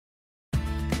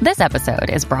This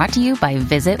episode is brought to you by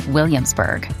Visit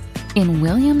Williamsburg. In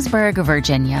Williamsburg,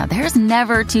 Virginia, there's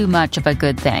never too much of a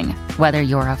good thing. Whether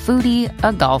you're a foodie,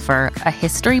 a golfer, a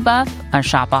history buff, a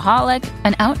shopaholic,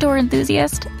 an outdoor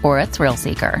enthusiast, or a thrill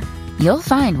seeker, you'll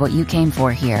find what you came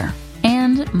for here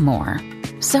and more.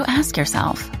 So ask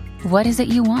yourself, what is it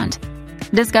you want?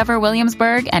 Discover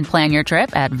Williamsburg and plan your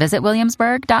trip at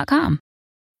visitwilliamsburg.com.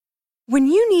 When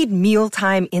you need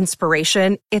mealtime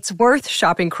inspiration, it's worth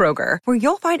shopping Kroger, where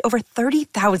you'll find over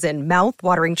 30,000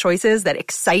 mouth-watering choices that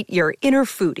excite your inner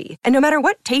foodie. And no matter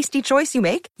what tasty choice you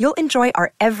make, you'll enjoy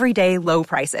our everyday low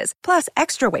prices, plus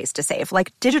extra ways to save,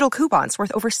 like digital coupons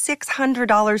worth over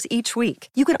 $600 each week.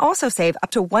 You can also save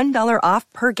up to $1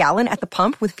 off per gallon at the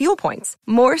pump with fuel points.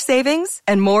 More savings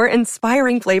and more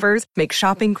inspiring flavors make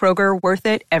shopping Kroger worth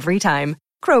it every time.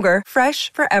 Kroger,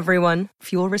 fresh for everyone.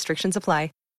 Fuel restrictions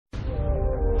apply.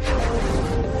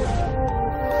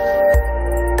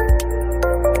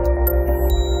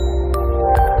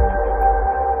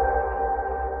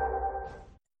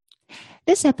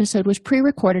 This episode was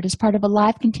pre-recorded as part of a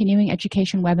live continuing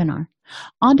education webinar.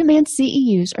 On-demand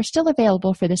CEUs are still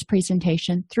available for this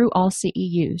presentation through All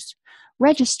CEUs.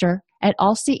 Register at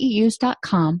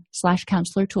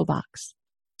allceus.com/counselor toolbox.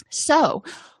 So,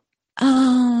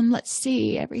 let's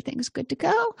see, everything's good to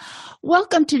go.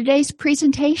 Welcome to today's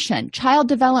presentation, Child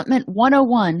Development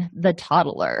 101, The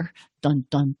Toddler. Dun,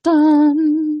 dun,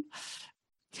 dun.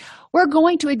 We're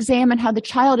going to examine how the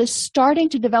child is starting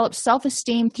to develop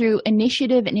self-esteem through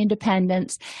initiative and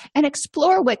independence and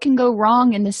explore what can go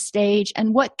wrong in this stage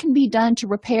and what can be done to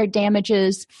repair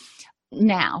damages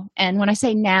now. And when I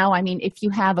say now, I mean if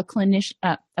you have a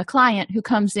client who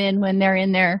comes in when they're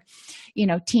in their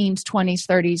teens, 20s,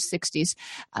 30s, 60s,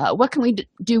 what can we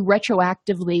do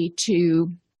retroactively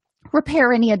to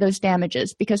repair any of those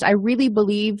damages? Because I really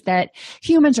believe that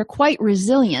humans are quite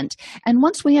resilient, and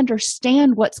once we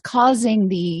understand what's causing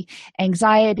the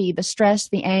anxiety, the stress,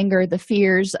 the anger, the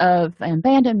fears of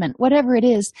abandonment, whatever it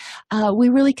is, we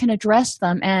really can address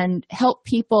them and help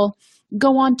people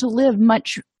go on to live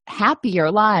much happier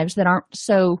lives that aren't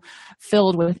so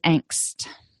filled with angst.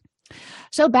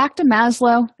 So back to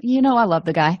Maslow. I love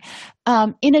the guy.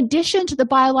 In addition to the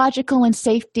biological and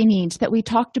safety needs that we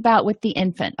talked about with the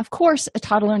infant, of course, a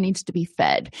toddler needs to be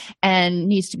fed and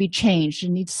needs to be changed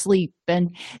and needs sleep,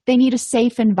 and they need a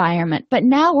safe environment. But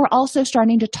now we're also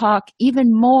starting to talk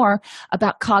even more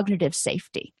about cognitive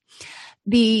safety.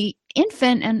 The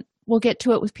infant, and we'll get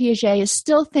to it with Piaget, is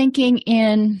still thinking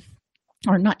in,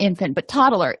 or not infant, but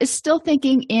toddler, is still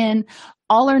thinking in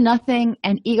all or nothing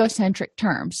and egocentric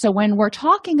terms. So when we're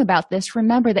talking about this,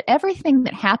 remember that everything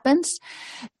that happens,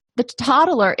 the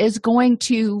toddler is going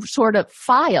to sort of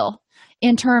file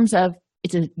in terms of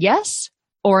it's a yes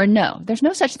or a no. There's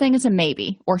no such thing as a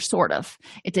maybe or sort of.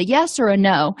 It's a yes or a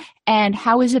no. And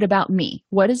how is it about me?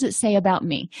 What does it say about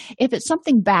me? If it's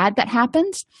something bad that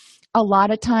happens, a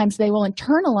lot of times they will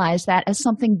internalize that as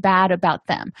something bad about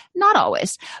them. Not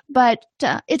always, but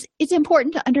it's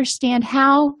important to understand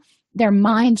how their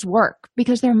minds work,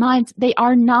 because their minds, they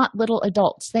are not little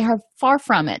adults. They are far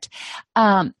from it.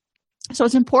 So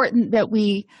it's important that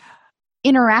we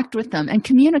interact with them and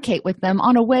communicate with them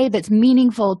on a way that's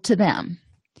meaningful to them.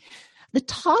 The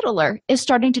toddler is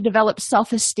starting to develop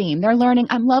self-esteem. They're learning,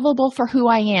 I'm lovable for who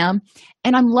I am,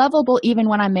 and I'm lovable even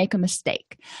when I make a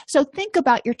mistake. So think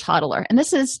about your toddler. And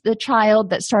this is the child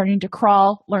that's starting to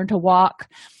crawl, learn to walk.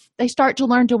 They start to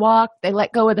learn to walk, they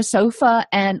let go of the sofa,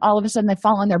 and all of a sudden they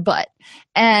fall on their butt.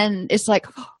 And it's like,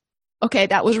 okay,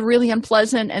 that was really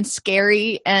unpleasant and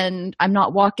scary, and I'm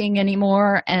not walking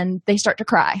anymore, and they start to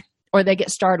cry or they get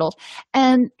startled.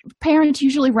 And parents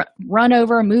usually run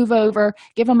over, move over,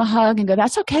 give them a hug and go,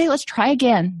 that's okay, let's try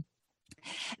again.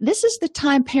 This is the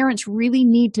time parents really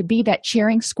need to be that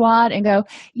cheering squad and go,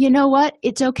 you know what?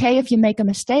 It's okay if you make a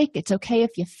mistake. It's okay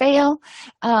if you fail.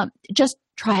 Just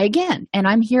try again. And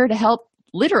I'm here to help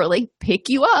literally pick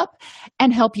you up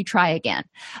and help you try again.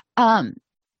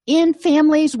 In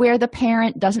families where the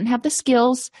parent doesn't have the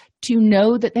skills to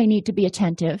know that they need to be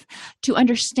attentive, to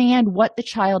understand what the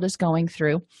child is going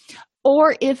through,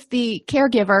 or if the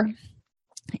caregiver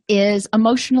is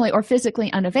emotionally or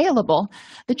physically unavailable,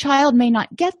 the child may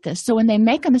not get this. So when they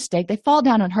make a mistake, they fall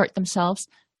down and hurt themselves,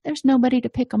 there's nobody to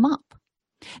pick them up.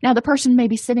 Now, the person may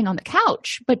be sitting on the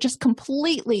couch, but just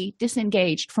completely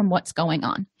disengaged from what's going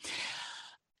on.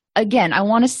 Again, I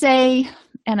want to say,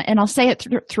 and I'll say it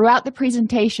throughout the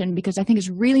presentation because I think it's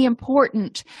really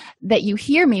important that you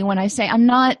hear me when I say I'm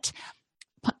not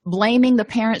blaming the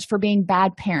parents for being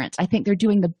bad parents. I think they're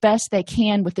doing the best they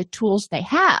can with the tools they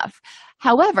have.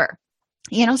 However,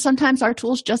 Sometimes our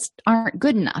tools just aren't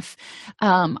good enough.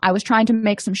 I was trying to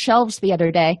make some shelves the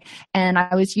other day, and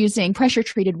I was using pressure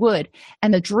treated wood,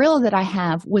 and the drill that I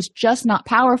have was just not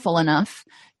powerful enough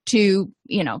to,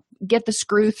 get the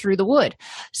screw through the wood.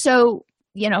 So,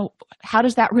 how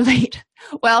does that relate?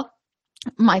 Well,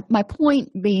 my point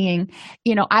being,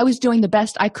 I was doing the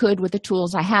best I could with the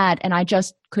tools I had, and I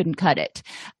just couldn't cut it.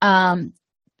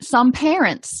 Some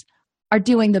parents are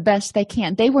doing the best they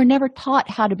can. They were never taught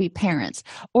how to be parents,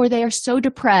 or they are so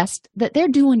depressed that they're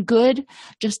doing good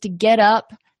just to get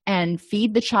up and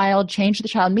feed the child, change the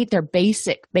child, meet their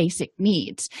basic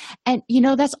needs. And,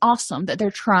 that's awesome that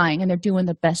they're trying and they're doing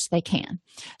the best they can.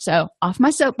 So off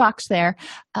my soapbox there.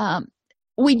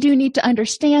 We do need to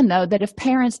understand, though, that if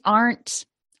parents aren't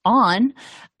on,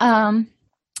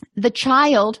 the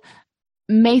child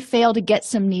may fail to get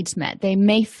some needs met. They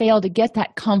may fail to get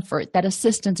that comfort, that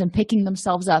assistance in picking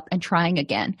themselves up and trying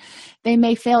again. They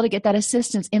may fail to get that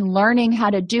assistance in learning how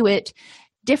to do it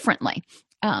differently.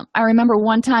 I remember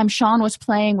one time Sean was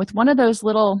playing with one of those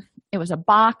it was a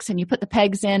box, and you put the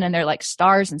pegs in, and they're like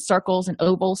stars and circles and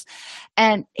ovals.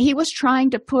 And he was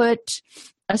trying to put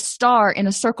a star in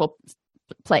a circle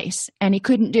place, and he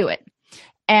couldn't do it.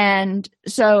 And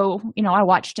so, I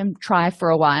watched him try for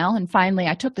a while, and finally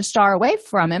I took the star away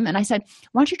from him and I said,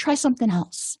 why don't you try something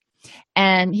else?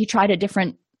 And he tried a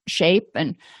different shape,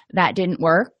 and that didn't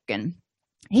work. And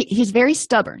he's very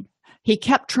stubborn. He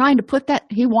kept trying to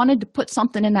he wanted to put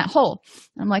something in that hole.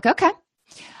 I'm like, okay.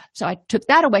 So I took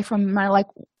that away from him, and I'm like,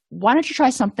 why don't you try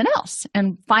something else?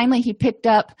 And finally he picked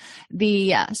up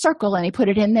the circle and he put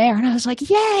it in there, and I was like,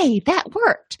 yay, that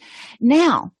worked.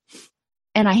 Now,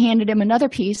 and I handed him another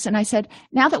piece, and I said,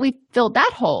 now that we've filled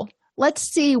that hole, let's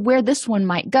see where this one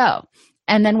might go.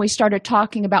 And then we started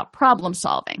talking about problem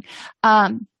solving.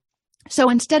 So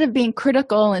instead of being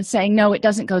critical and saying, no, it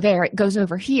doesn't go there, it goes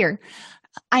over here,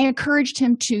 I encouraged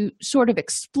him to sort of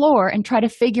explore and try to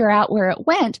figure out where it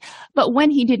went. But when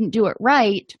he didn't do it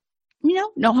right,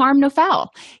 no harm, no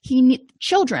foul.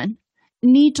 Children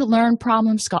need to learn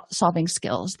problem solving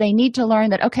skills. They need to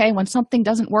learn that, okay, when something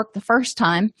doesn't work the first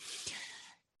time,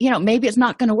 maybe it's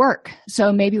not going to work.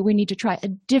 So maybe we need to try a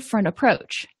different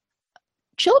approach.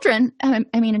 Children, an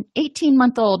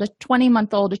 18-month-old, a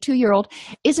 20-month-old, a 2-year-old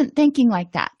isn't thinking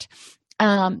like that.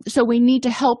 So we need to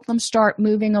help them start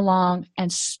moving along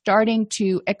and starting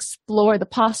to explore the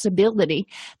possibility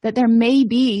that there may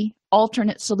be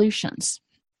alternate solutions.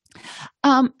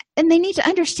 And they need to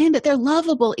understand that they're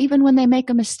lovable even when they make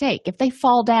a mistake. If they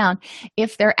fall down,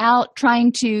 if they're out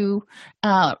trying to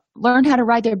learn how to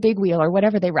ride their big wheel or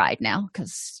whatever they ride now,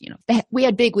 because we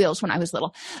had big wheels when I was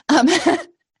little.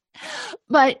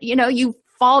 But you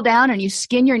fall down and you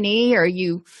skin your knee, or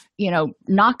you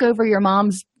knock over your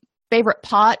mom's favorite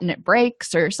pot and it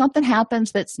breaks, or something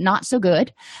happens that's not so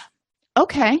good.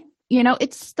 Okay,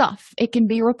 it's stuff. It can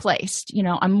be replaced.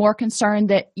 I'm more concerned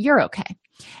that you're okay.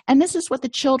 And this is what the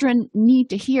children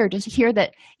need to hear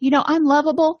that, I'm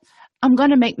lovable, I'm going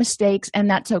to make mistakes, and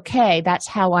that's okay. That's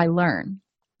how I learn.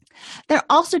 They're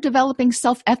also developing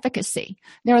self-efficacy.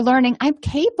 They're learning I'm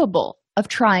capable of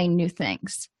trying new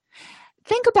things.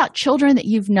 Think about children that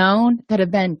you've known that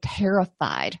have been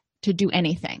terrified to do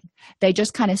anything. They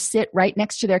just kind of sit right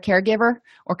next to their caregiver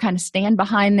or kind of stand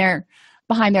behind their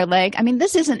leg.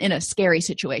 This isn't in a scary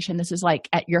situation. This is like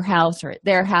at your house or at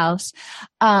their house.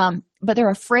 But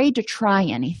they're afraid to try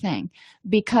anything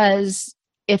because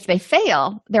if they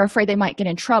fail, they're afraid they might get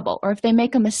in trouble. Or if they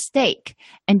make a mistake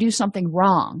and do something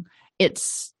wrong,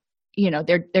 it's,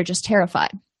 they're just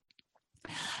terrified.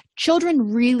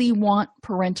 Children really want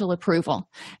parental approval.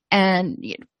 And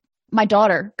my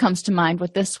daughter comes to mind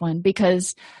with this one,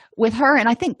 because with her, and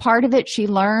I think part of it, she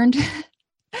learned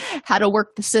how to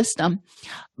work the system.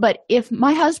 But if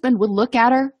my husband would look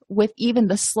at her with even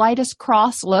the slightest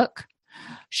cross look,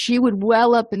 she would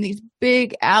well up in these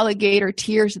big alligator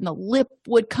tears, and the lip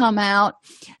would come out.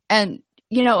 And,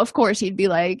 of course, he'd be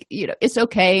like, it's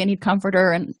okay. And he'd comfort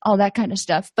her and all that kind of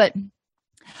stuff. But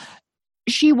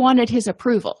she wanted his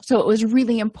approval. So it was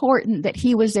really important that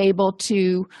he was able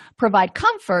to provide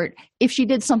comfort if she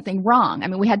did something wrong.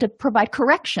 We had to provide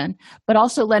correction, but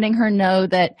also letting her know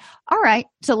that, all right,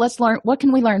 so let's learn, what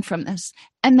can we learn from this?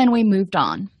 And then we moved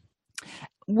on.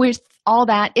 With all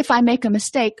that, if I make a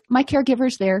mistake, my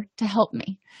caregiver's there to help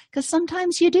me. Because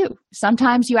sometimes you do.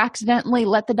 Sometimes you accidentally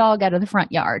let the dog out of the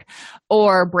front yard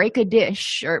or break a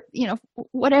dish or,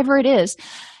 whatever it is.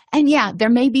 And yeah, there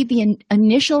may be the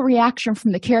initial reaction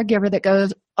from the caregiver that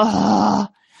goes, oh,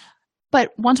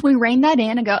 but once we rein that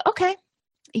in and go, okay,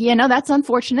 that's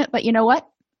unfortunate, but you know what?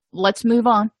 Let's move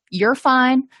on. You're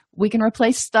fine. We can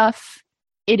replace stuff.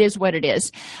 it is what it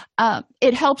is.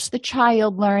 It helps the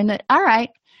child learn that, all right,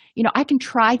 I can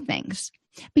try things.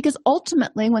 Because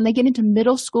ultimately, when they get into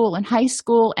middle school and high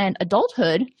school and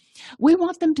adulthood, we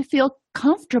want them to feel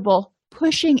comfortable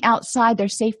pushing outside their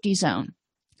safety zone,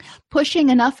 pushing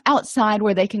enough outside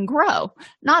where they can grow.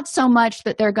 Not so much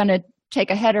that they're going to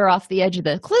take a header off the edge of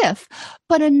the cliff,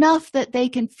 but enough that they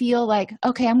can feel like,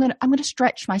 okay, I'm going to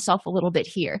stretch myself a little bit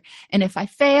here. And if I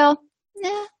fail,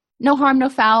 no harm, no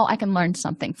foul. I can learn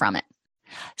something from it.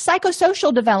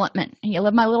 Psychosocial development. You'll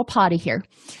have my little potty here.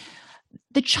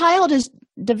 The child is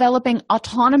developing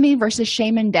autonomy versus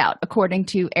shame and doubt, according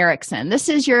to Erikson. This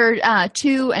is your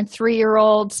 2 and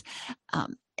 3-year-olds.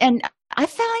 And I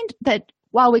find that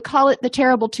while we call it the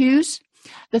terrible twos,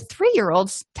 the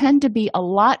 3-year-olds tend to be a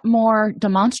lot more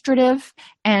demonstrative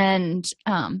and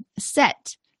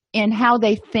set in how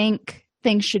they think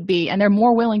things should be, and they're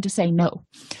more willing to say no.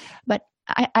 But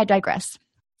I digress.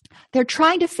 They're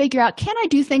trying to figure out, can I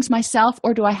do things myself,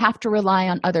 or do I have to rely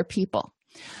on other people?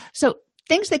 So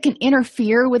things that can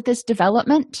interfere with this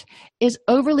development is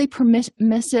overly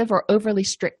permissive or overly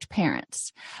strict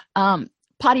parents.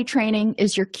 Potty training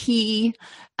is your key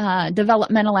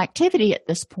developmental activity at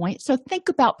this point. So think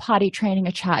about potty training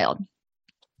a child.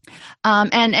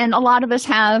 And a lot of us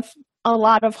have a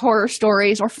lot of horror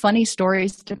stories or funny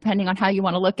stories, depending on how you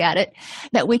want to look at it,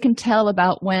 that we can tell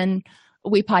about when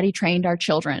we potty trained our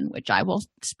children, which I will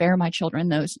spare my children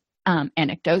those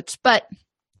anecdotes. But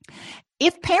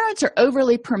if parents are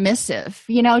overly permissive,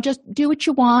 just do what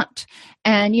you want,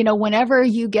 and, whenever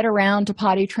you get around to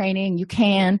potty training, you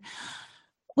can,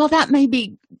 well, that may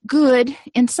be good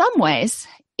in some ways.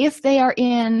 If they are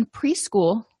in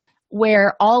preschool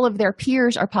where all of their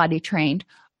peers are potty trained,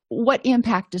 what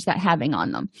impact is that having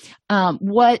on them?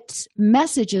 What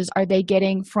messages are they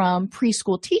getting from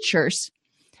preschool teachers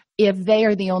if they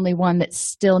are the only one that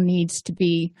still needs to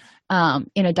be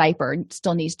in a diaper,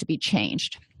 still needs to be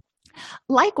changed?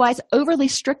 Likewise, overly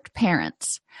strict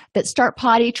parents that start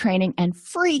potty training and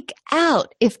freak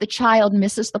out if the child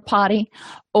misses the potty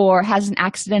or has an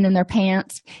accident in their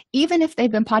pants, even if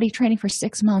they've been potty training for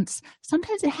 6 months,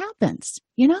 sometimes it happens,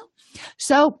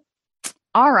 So,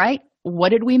 all right, what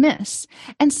did we miss?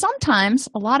 And sometimes,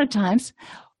 a lot of times,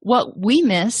 what we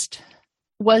missed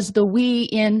was the we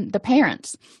in the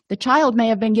parents. The child may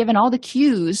have been given all the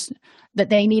cues that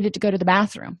they needed to go to the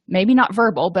bathroom, maybe not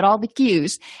verbal, but all the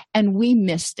cues, and we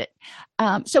missed it.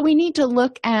 So we need to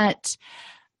look at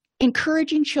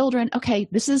encouraging children. Okay,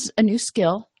 this is a new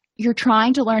skill. You're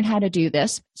trying to learn how to do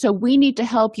this. So we need to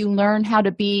help you learn how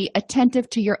to be attentive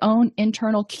to your own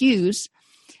internal cues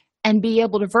and be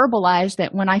able to verbalize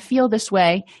that when I feel this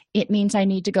way, it means I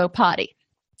need to go potty.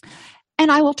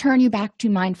 And I will turn you back to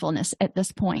mindfulness at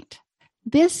this point.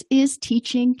 This is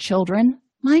teaching children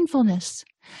mindfulness.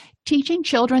 Teaching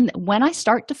children that when I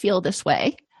start to feel this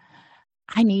way,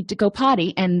 I need to go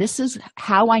potty, and this is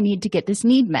how I need to get this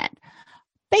need met.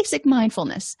 Basic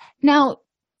mindfulness. Now,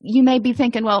 you may be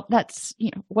thinking, well, that's,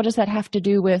 what does that have to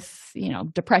do with,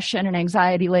 depression and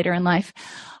anxiety later in life?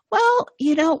 Well,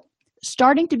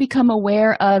 starting to become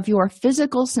aware of your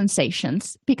physical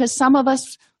sensations, because some of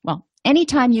us,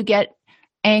 anytime you get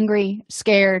angry,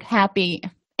 scared, happy,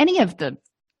 any of the,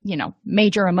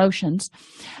 major emotions,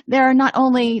 there are not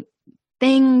only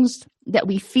things that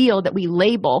we feel that we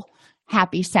label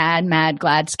happy, sad, mad,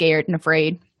 glad, scared, and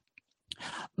afraid,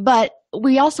 but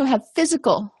we also have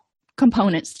physical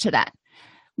components to that.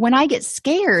 When I get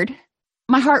scared,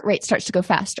 my heart rate starts to go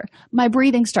faster. My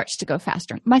breathing starts to go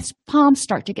faster. My palms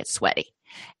start to get sweaty.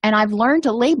 And I've learned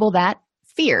to label that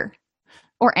fear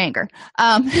or anger.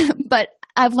 But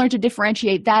I've learned to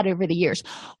differentiate that over the years.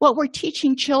 What we're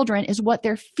teaching children is what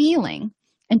they're feeling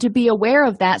and to be aware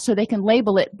of that so they can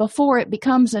label it before it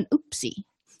becomes an oopsie.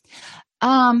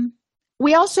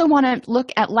 We also want to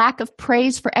look at lack of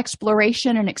praise for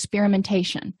exploration and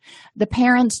experimentation. The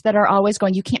parents that are always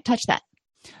going, you can't touch that.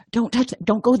 Don't touch it.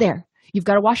 Don't go there. You've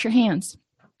got to wash your hands.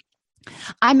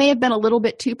 I may have been a little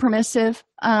bit too permissive.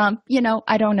 I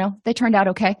don't know. They turned out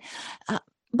okay.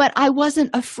 But I wasn't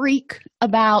a freak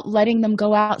about letting them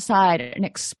go outside and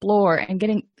explore and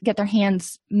get their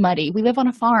hands muddy. We live on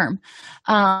a farm.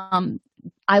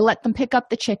 I let them pick up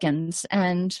the chickens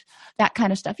and that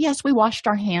kind of stuff. Yes, we washed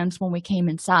our hands when we came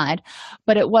inside,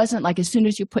 but it wasn't like as soon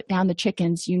as you put down the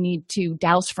chickens, you need to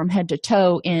douse from head to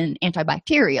toe in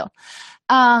antibacterial.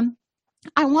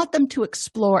 I want them to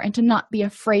explore and to not be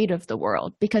afraid of the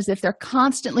world, because if they're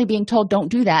constantly being told, don't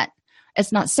do that,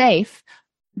 it's not safe,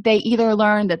 they either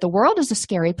learn that the world is a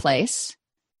scary place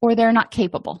or they're not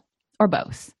capable, or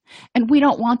both. And we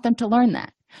don't want them to learn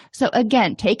that. So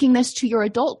again, taking this to your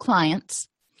adult clients,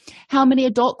 How many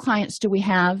adult clients do we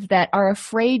have that are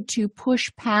afraid to push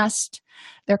past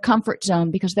their comfort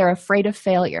zone because they're afraid of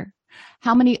failure?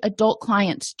 How many adult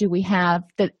clients do we have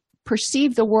that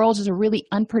perceive the world as a really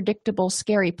unpredictable,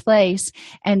 scary place,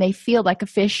 and they feel like a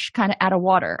fish kind of out of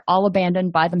water, all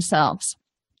abandoned by themselves?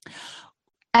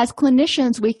 As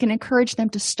clinicians, we can encourage them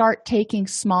to start taking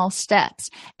small steps,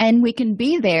 and we can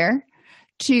be there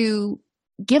to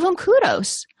give them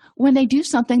kudos when they do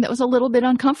something that was a little bit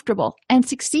uncomfortable and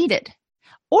succeeded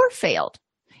or failed.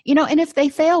 And if they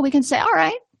fail, we can say, all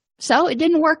right, so it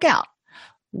didn't work out.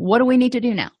 What do we need to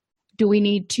do now?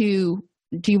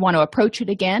 Do you want to approach it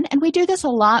again? And we do this a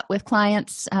lot with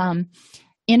clients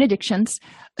in addictions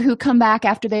who come back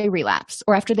after they relapse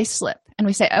or after they slip. And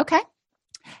we say, okay,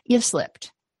 you've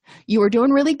slipped. You were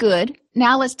doing really good.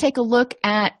 Now let's take a look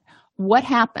at what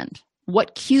happened.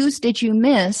 What cues did you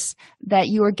miss that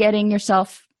you were getting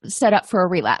yourself set up for a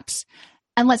relapse?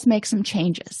 And let's make some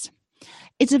changes.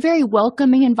 It's a very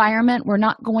welcoming environment. We're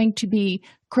not going to be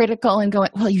critical and going,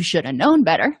 well, you should have known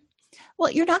better.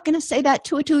 Well, you're not going to say that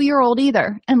to a 2-year-old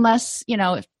either, unless,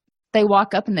 if they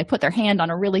walk up and they put their hand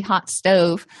on a really hot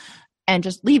stove and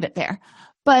just leave it there.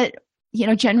 But,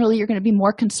 generally you're going to be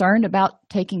more concerned about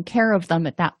taking care of them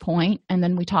at that point. And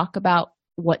then we talk about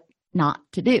what not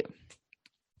to do.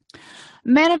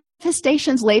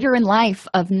 Manifestations later in life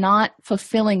of not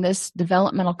fulfilling this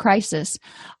developmental crisis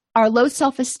are low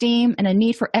self-esteem and a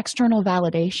need for external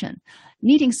validation,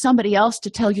 needing somebody else to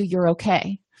tell you you're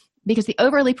okay. Because the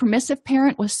overly permissive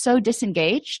parent was so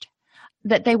disengaged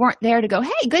that they weren't there to go,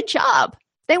 hey, good job.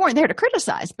 They weren't there to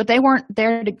criticize, but they weren't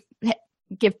there to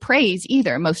give praise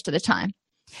either most of the time.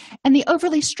 And the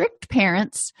overly strict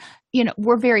parents,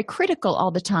 were very critical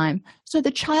all the time. So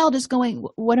the child is going,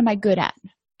 what am I good at?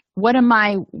 What am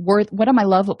I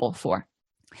lovable for?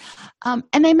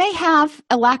 And they may have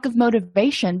a lack of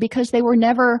motivation because they were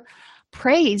never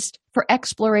praised for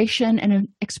exploration and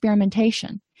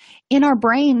experimentation. In our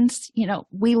brains,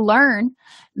 we learn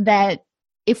that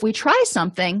if we try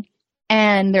something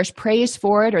and there's praise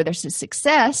for it or there's a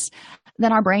success,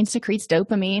 then our brain secretes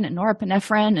dopamine and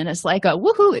norepinephrine, and it's like a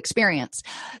woohoo experience.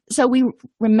 So we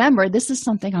remember this is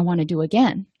something I want to do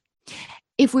again.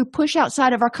 If we push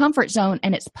outside of our comfort zone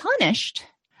and it's punished,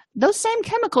 those same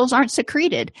chemicals aren't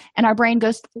secreted, and our brain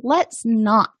goes, let's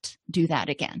not do that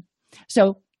again.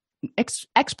 So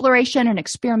exploration and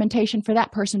experimentation for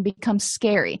that person becomes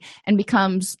scary and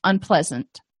becomes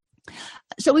unpleasant.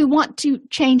 So we want to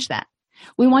change that.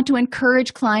 We want to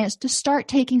encourage clients to start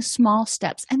taking small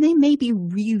steps, and they may be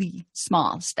really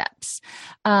small steps,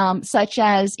 such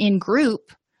as in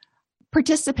group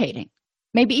participating,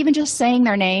 maybe even just saying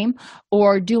their name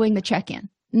or doing the check-in.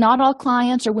 Not all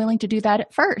clients are willing to do that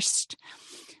at first.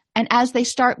 And as they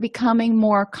start becoming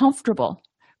more comfortable,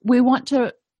 we want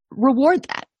to reward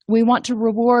that. We want to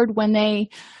reward when they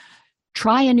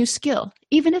try a new skill,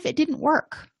 even if it didn't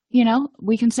work.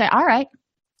 We can say, all right,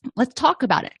 let's talk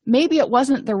about it. Maybe it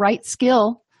wasn't the right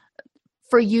skill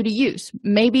for you to use.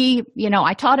 Maybe,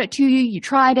 I taught it to you, you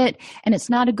tried it, and it's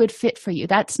not a good fit for you.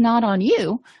 That's not on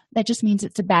you. That just means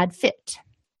it's a bad fit.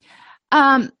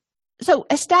 So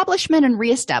establishment and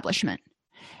reestablishment.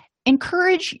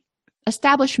 Encourage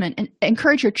establishment and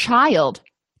encourage your child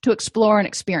to explore and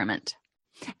experiment.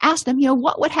 Ask them,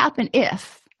 what would happen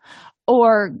if?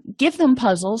 Or give them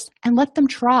puzzles and let them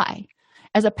try.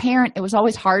 As a parent, it was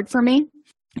always hard for me,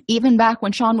 even back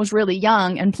when Sean was really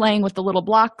young and playing with the little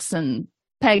blocks and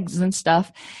pegs and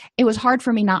stuff. It was hard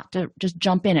for me not to just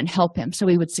jump in and help him so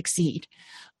he would succeed.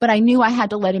 But I knew I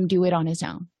had to let him do it on his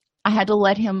own. I had to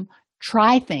let him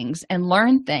try things and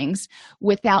learn things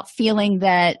without feeling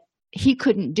that he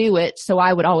couldn't do it, so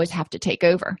I would always have to take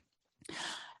over.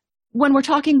 When we're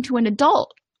talking to an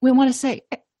adult, we want to say,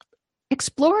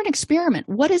 explore and experiment.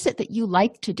 What is it that you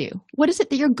like to do? What is it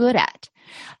that you're good at?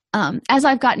 As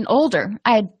I've gotten older,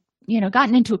 I had,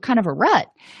 gotten into a kind of a rut.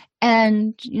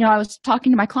 And, I was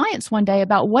talking to my clients one day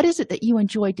about what is it that you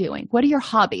enjoy doing? What are your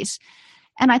hobbies?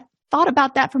 And I thought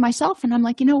about that for myself. And I'm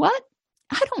like, you know what?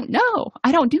 I don't know.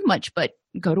 I don't do much but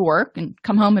go to work and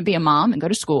come home and be a mom and go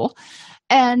to school.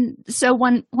 And so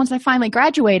once I finally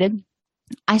graduated,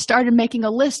 I started making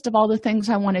a list of all the things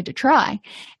I wanted to try.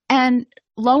 And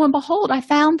lo and behold, I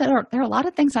found that there are a lot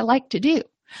of things I like to do.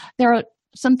 There are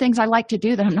some things I like to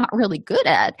do that I'm not really good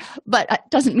at, but it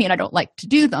doesn't mean I don't like to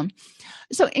do them.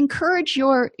 So encourage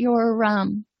your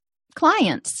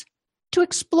clients to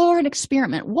explore and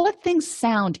experiment. What things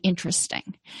sound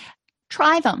interesting?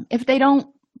 Try them. If they don't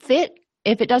fit,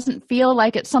 if it doesn't feel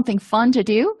like it's something fun to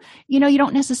do, you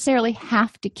don't necessarily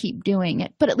have to keep doing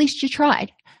it, but at least you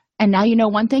tried. And now you know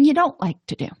one thing you don't like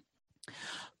to do.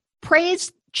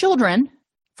 Praise children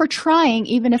for trying,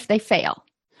 even if they fail.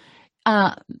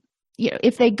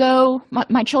 If they go,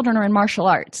 my children are in martial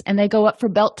arts, and they go up for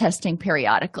belt testing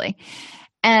periodically.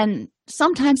 And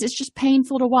sometimes it's just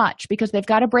painful to watch because they've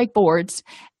got to break boards,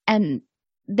 and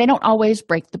they don't always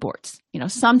break the boards.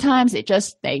 Sometimes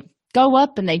they go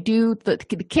up and they do the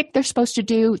kick they're supposed to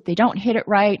do. They don't hit it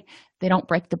right. They don't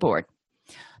break the board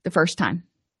the first time,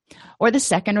 or the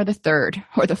second, or the third,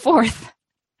 or the fourth.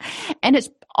 And it's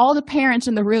all the parents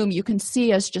in the room. You can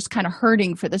see us just kind of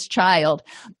hurting for this child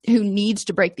who needs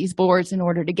to break these boards in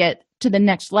order to get to the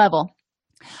next level.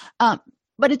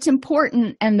 But it's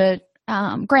important, and the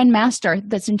grandmaster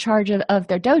that's in charge of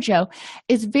their dojo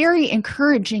is very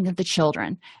encouraging of the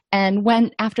children. And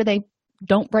after they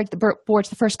don't break the boards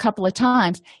the first couple of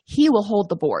times, he will hold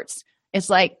the boards.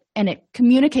 And it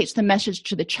communicates the message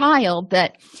to the child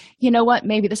that,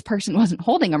 maybe this person wasn't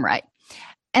holding them right.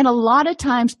 And a lot of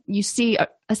times you see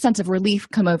a sense of relief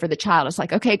come over the child. It's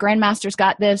like, okay, grandmaster's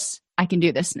got this. I can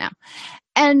do this now.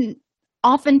 And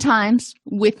oftentimes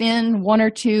within one or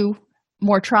two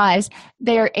more tries,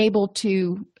 they are able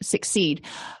to succeed.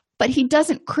 But he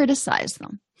doesn't criticize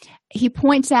them. He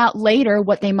points out later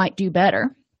what they might do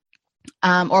better,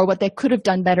 or what they could have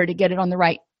done better to get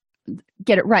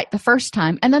it right the first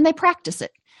time, and then they practice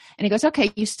it. And he goes,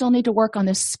 okay, you still need to work on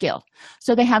this skill.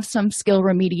 So they have some skill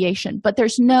remediation, but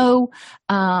there's no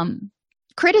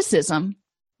criticism,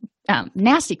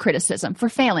 nasty criticism for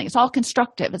failing. It's all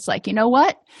constructive. It's like, you know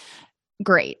what?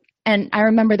 Great. And I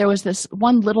remember there was this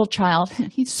one little child.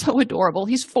 He's so adorable.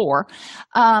 He's 4.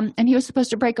 And he was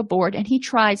supposed to break a board, and he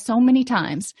tried so many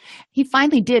times. He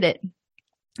finally did it.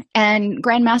 And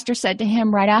Grandmaster said to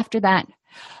him right after that,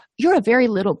 "You're a very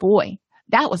little boy.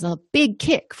 That was a big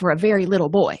kick for a very little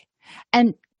boy."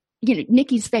 And,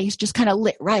 Nikki's face just kind of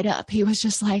lit right up. He was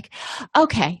just like,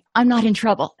 okay, I'm not in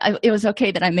trouble. It was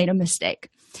okay that I made a mistake.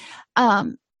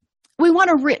 We want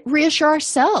to reassure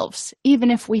ourselves, even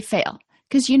if we fail.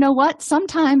 Because you know what?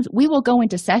 Sometimes we will go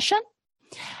into session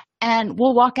and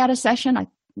we'll walk out of session.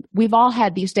 We've all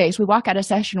had these days. We walk out of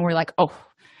session and we're like, oh,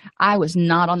 I was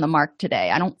not on the mark today.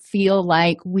 I don't feel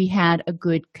like we had a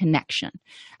good connection.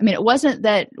 I mean, it wasn't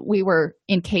that we were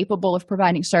incapable of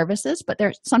providing services, but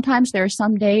sometimes there are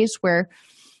some days where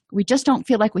we just don't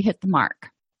feel like we hit the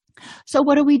mark. So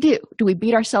what do? Do we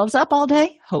beat ourselves up all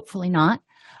day? Hopefully not.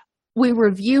 We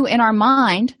review in our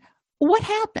mind, what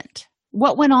happened?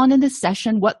 What went on in this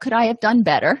session? What could I have done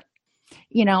better?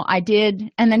 I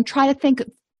did, and then try to think of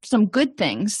some good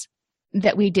things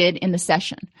that we did in the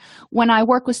session. When I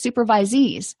work with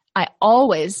supervisees, I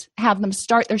always have them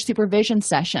start their supervision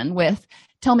session with,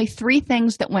 tell me 3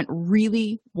 things that went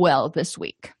really well this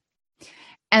week.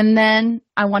 And then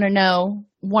I want to know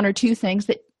 1 or 2 things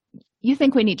that you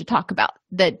think we need to talk about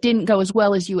that didn't go as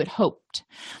well as you had hoped.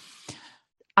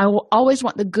 I will always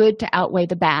want the good to outweigh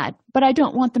the bad, but I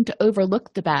don't want them to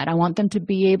overlook the bad. I want them to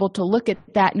be able to look at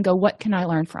that and go, what can I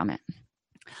learn from it?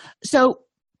 So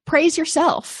praise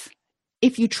yourself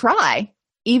if you try,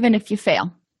 even if you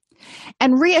fail.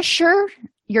 And reassure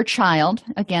your child,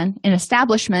 again, in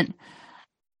establishment,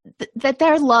 that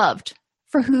they're loved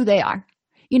for who they are.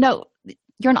 You're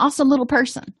an awesome little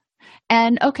person.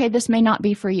 And okay, this may not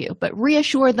be for you, but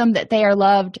reassure them that they are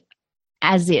loved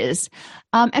as is.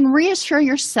 And reassure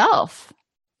yourself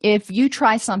if you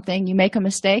try something, you make a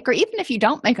mistake, or even if you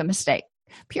don't make a mistake,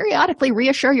 periodically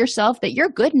reassure yourself that you're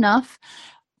good enough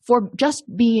for just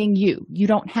being you. You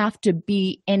don't have to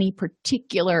be any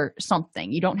particular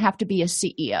something. You don't have to be a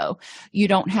CEO. You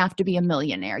don't have to be a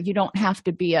millionaire. You don't have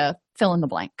to be a fill in the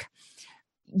blank.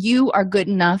 You are good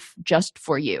enough just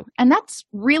for you. And that's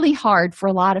really hard for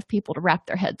a lot of people to wrap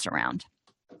their heads around.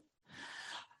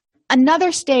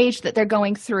 Another stage that they're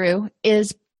going through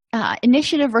is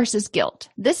initiative versus guilt.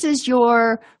 This is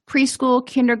your preschool,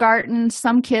 kindergarten,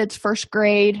 some kids, first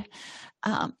grade.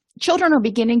 Children are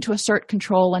beginning to assert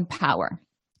control and power.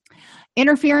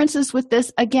 Interferences with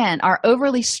this, again, are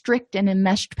overly strict and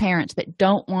enmeshed parents that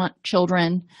don't want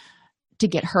children to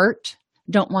get hurt,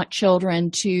 don't want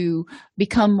children to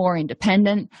become more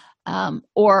independent,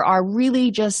 or are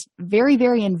really just very,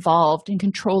 very involved in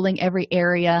controlling every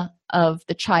area of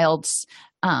the child's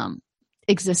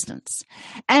existence.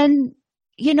 And,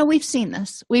 we've seen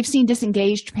this. We've seen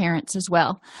disengaged parents as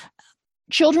well.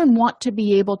 Children want to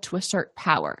be able to assert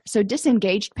power. So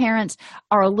disengaged parents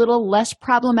are a little less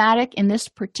problematic in this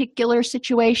particular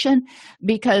situation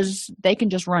because they can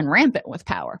just run rampant with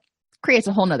power. Creates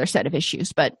a whole nother set of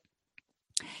issues. But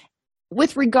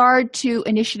with regard to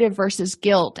initiative versus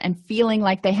guilt and feeling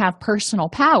like they have personal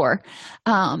power,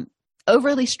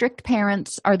 Overly strict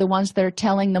parents are the ones that are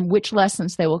telling them which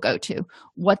lessons they will go to,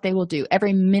 what they will do.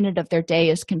 Every minute of their day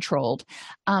is controlled.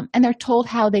 And they're told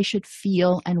how they should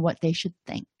feel and what they should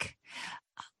think.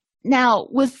 Now,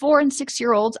 with 4 and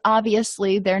 6-year-olds,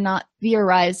 obviously, they're not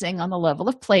theorizing on the level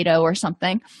of Play-Doh or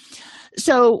something.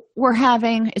 So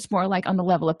it's more like on the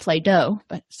level of Play-Doh,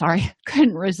 but sorry,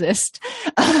 couldn't resist.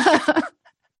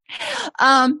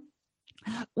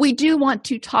 We do want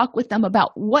to talk with them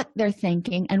about what they're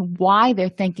thinking and why they're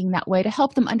thinking that way to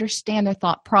help them understand their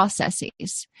thought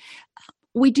processes.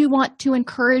 We do want to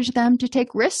encourage them to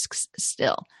take risks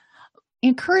still.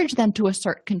 Encourage them to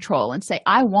assert control and say,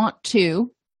 I want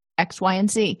to X, Y, and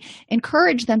Z.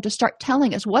 Encourage them to start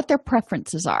telling us what their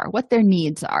preferences are, what their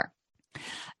needs are.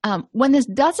 When this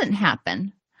doesn't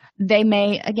happen, they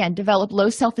may, again, develop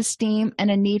low self-esteem and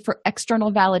a need for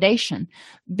external validation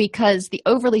because the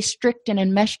overly strict and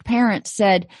enmeshed parent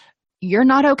said, you're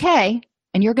not okay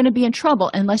and you're going to be in trouble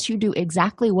unless you do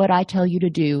exactly what I tell you to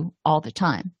do all the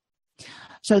time.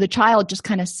 So the child just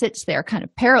kind of sits there, kind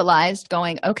of paralyzed,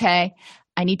 going, okay,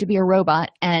 I need to be a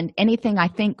robot, and anything I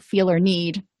think, feel, or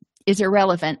need is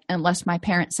irrelevant unless my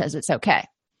parent says it's okay.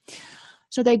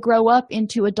 So they grow up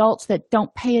into adults that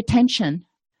don't pay attention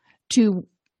to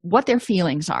what their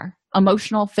feelings are,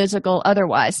 emotional, physical,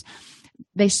 otherwise.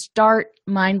 They start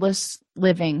mindless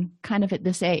living kind of at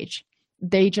this age.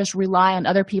 They just rely on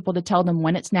other people to tell them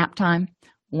when it's nap time,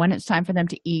 when it's time for them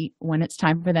to eat, when it's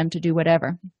time for them to do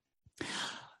whatever.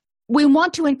 We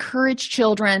want to encourage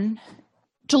children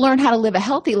to learn how to live a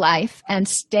healthy life and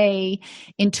stay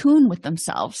in tune with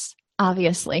themselves,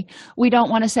 obviously. We don't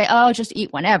want to say, oh, just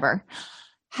eat whenever.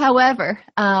 However,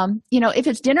 if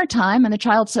it's dinner time and the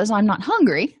child says, I'm not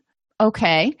hungry,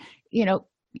 okay,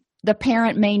 the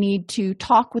parent may need to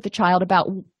talk with the child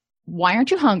about why aren't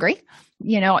you hungry?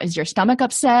 Is your stomach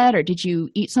upset or did you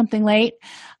eat something late?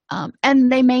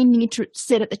 And they may need to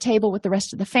sit at the table with the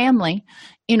rest of the family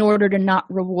in order to not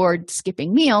reward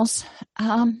skipping meals.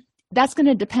 That's going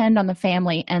to depend on the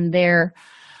family and their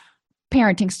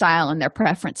parenting style and their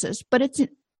preferences. But it's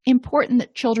important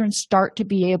that children start to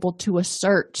be able to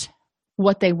assert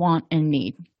what they want and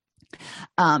need.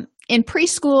 In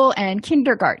preschool and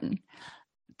kindergarten,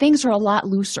 things are a lot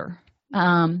looser.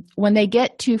 When they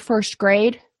get to first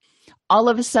grade, all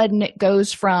of a sudden it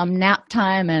goes from nap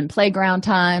time and playground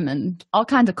time and all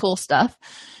kinds of cool stuff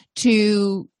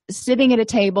to sitting at a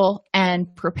table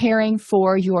and preparing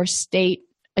for your state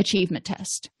achievement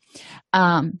test.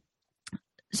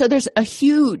 So there's a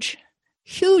huge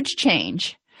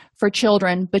change for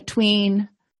children between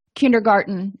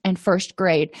kindergarten and first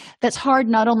grade. That's hard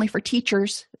not only for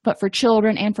teachers, but for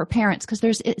children and for parents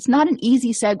because it's not an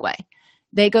easy segue.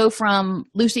 They go from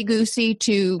loosey-goosey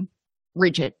to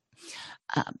rigid.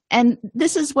 And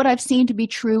this is what I've seen to be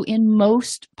true in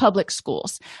most public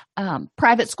schools.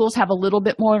 Private schools have a little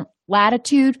bit more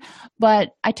latitude, but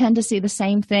I tend to see the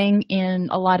same thing in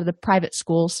a lot of the private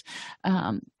schools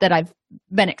that I've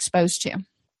been exposed to.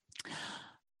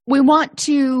 We want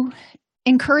to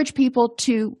encourage people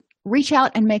to reach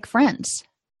out and make friends.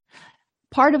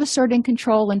 Part of asserting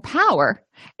control and power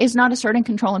is not asserting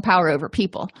control and power over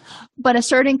people, but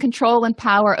asserting control and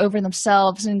power over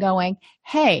themselves and going,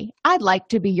 hey, I'd like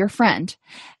to be your friend.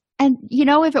 And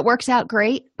if it works out,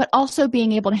 great, but also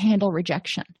being able to handle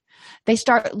rejection. They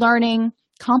start learning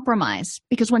compromise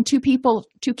because when two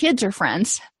kids are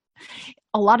friends,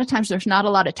 a lot of times there's not a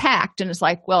lot of tact and it's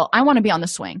like, well, I want to be on the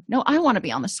swing. No, I want to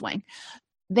be on the swing.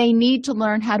 They need to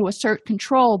learn how to assert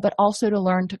control, but also to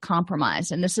learn to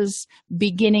compromise. And this is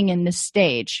beginning in this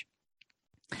stage.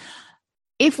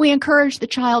 If we encourage the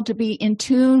child to be in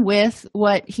tune with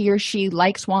what he or she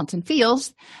likes, wants, and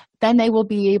feels, then they will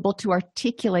be able to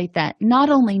articulate that not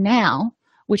only now,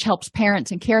 which helps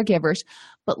parents and caregivers,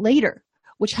 but later,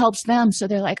 which helps them. So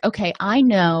they're like, okay, I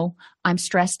know I'm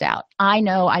stressed out. I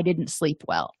know I didn't sleep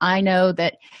well. I know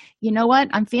that,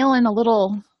 I'm feeling a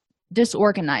little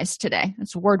disorganized today.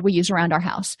 It's a word we use around our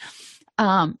house.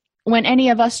 When any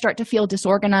of us start to feel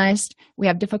disorganized, we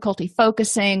have difficulty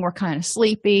focusing, we're kind of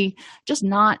sleepy, just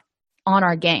not on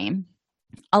our game.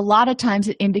 A lot of times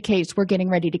it indicates we're getting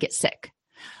ready to get sick.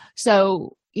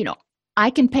 So, I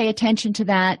can pay attention to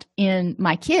that in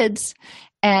my kids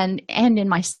and in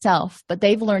myself, but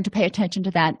they've learned to pay attention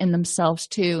to that in themselves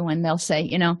too. And they'll say,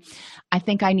 I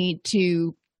think I need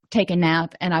to take a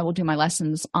nap and I will do my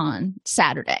lessons on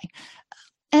Saturday.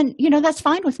 And, that's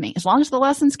fine with me. As long as the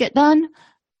lessons get done,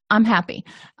 I'm happy.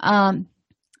 And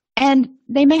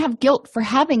they may have guilt for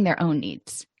having their own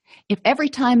needs. If every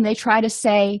time they try to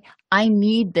say, I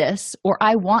need this or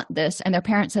I want this, and their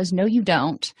parent says, no, you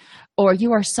don't, or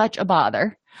you are such a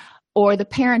bother, or the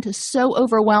parent is so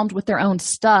overwhelmed with their own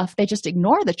stuff, they just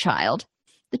ignore the child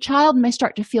may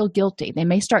start to feel guilty. They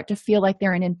may start to feel like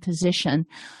they're in position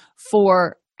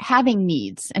for having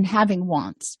needs and having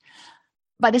wants.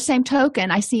 By the same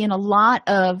token, I see in a lot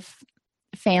of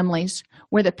families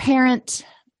where the parent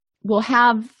will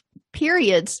have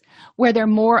periods where they're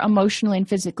more emotionally and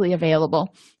physically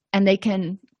available, and they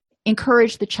can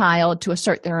encourage the child to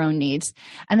assert their own needs.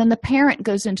 And then the parent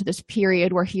goes into this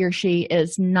period where he or she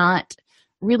is not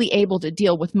really able to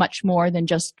deal with much more than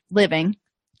just living,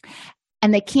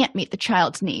 and they can't meet the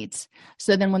child's needs.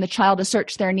 So then when the child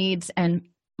asserts their needs and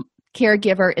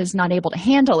caregiver is not able to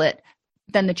handle it,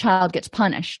 then the child gets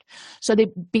punished. So they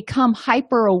become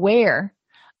hyper aware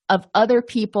of other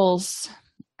people's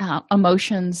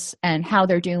emotions and how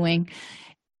they're doing,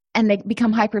 and they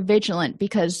become hyper vigilant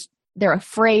because they're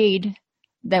afraid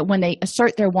that when they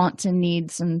assert their wants and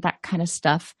needs and that kind of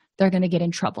stuff, they're going to get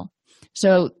in trouble.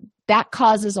 So that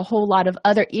causes a whole lot of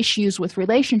other issues with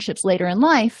relationships later in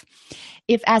life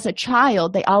if, as a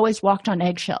child, they always walked on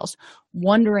eggshells,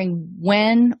 wondering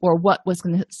when or what was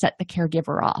going to set the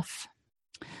caregiver off.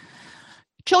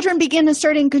 Children begin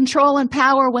asserting control and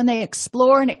power when they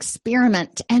explore and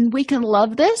experiment, and we can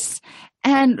love this,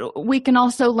 and we can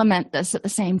also lament this at the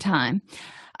same time.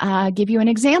 I'll give you an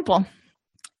example.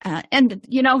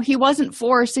 He wasn't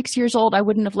 4 or 6 years old. I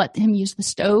wouldn't have let him use the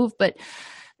stove, but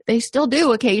they still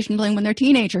do occasionally when they're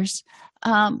teenagers.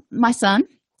 My son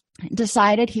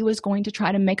decided he was going to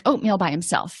try to make oatmeal by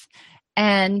himself.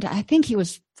 And I think he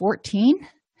was 14.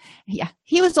 Yeah,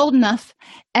 he was old enough.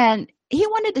 And he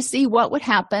wanted to see what would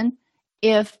happen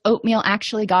if oatmeal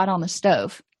actually got on the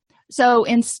stove. So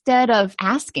instead of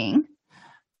asking,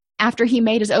 after he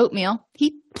made his oatmeal,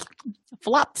 he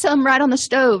flopped some right on the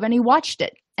stove and he watched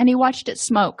it. And he watched it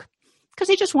smoke because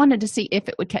he just wanted to see if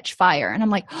it would catch fire. And I'm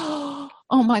like, oh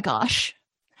my gosh.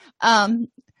 And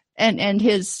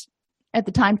his, at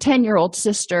the time, 10-year-old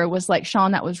sister was like,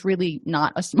 Sean, that was really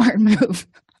not a smart move.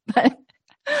 But,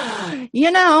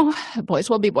 boys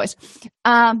will be boys.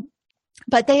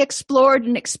 But they explored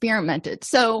and experimented.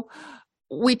 So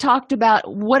we talked about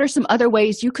what are some other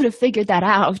ways you could have figured that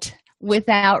out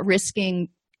without risking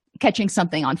catching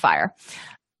something on fire.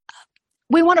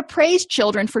 We want to praise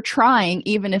children for trying,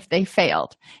 even if they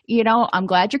failed. I'm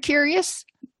glad you're curious,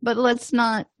 but let's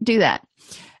not do that.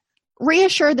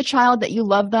 Reassure the child that you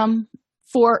love them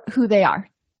for who they are.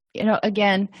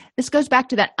 Again, this goes back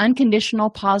to that unconditional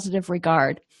positive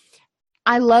regard.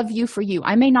 I love you for you.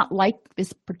 I may not like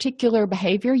this particular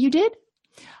behavior you did,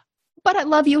 but I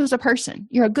love you as a person.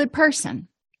 You're a good person.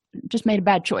 Just made a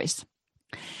bad choice.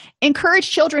 Encourage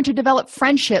children to develop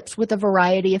friendships with a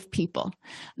variety of people.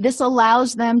 This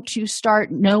allows them to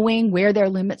start knowing where their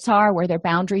limits are, where their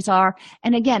boundaries are.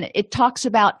 And again, it talks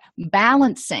about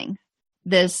balancing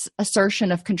this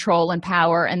assertion of control and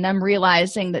power and them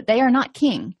realizing that they are not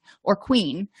king or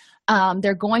queen.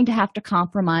 They're going to have to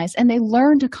compromise, and they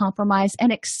learn to compromise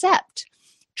and accept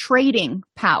trading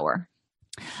power.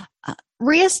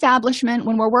 Reestablishment,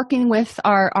 when we're working with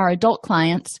our adult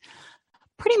clients,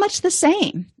 pretty much the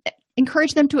same.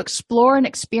 Encourage them to explore and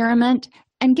experiment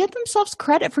and give themselves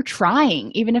credit for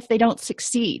trying, even if they don't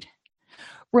succeed.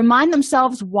 Remind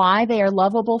themselves why they are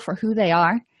lovable for who they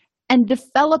are, and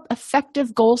develop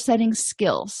effective goal-setting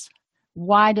skills.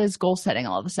 Why does goal-setting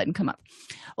all of a sudden come up?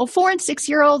 Well, 4 and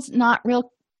 6-year-olds not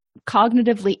real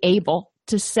cognitively able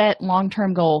to set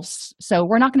long-term goals. So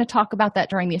we're not going to talk about that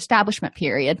during the establishment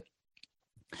period.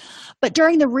 But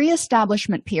during the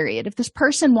reestablishment period, if this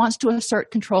person wants to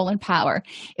assert control and power,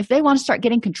 if they want to start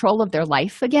getting control of their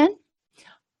life again,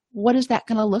 what is that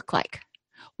going to look like?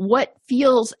 What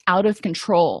feels out of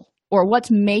control, or what's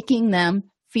making them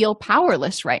feel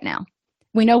powerless right now?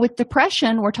 We know with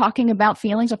depression, we're talking about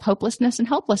feelings of hopelessness and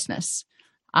helplessness.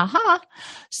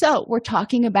 So we're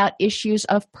talking about issues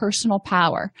of personal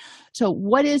power. So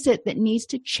what is it that needs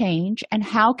to change, and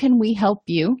how can we help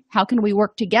you? How can we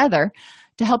work together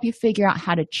to help you figure out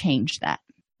how to change that?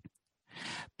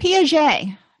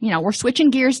 Piaget, we're switching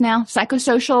gears now.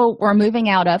 Psychosocial, we're moving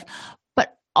out of.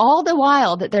 But all the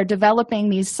while that they're developing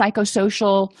these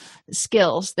psychosocial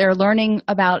skills, they're learning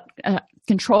about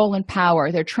control and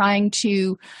power. They're trying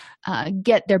to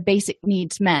get their basic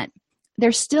needs met.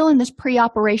 They're still in this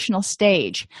pre-operational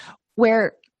stage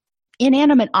where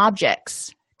inanimate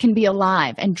objects can be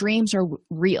alive and dreams are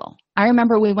real. I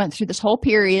remember we went through this whole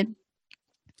period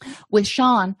with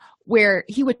Sean where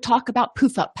he would talk about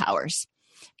poof-up powers.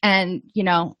 And,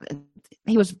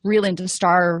 he was really into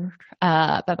Star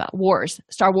Wars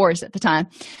at the time.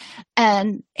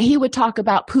 And he would talk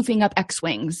about poofing up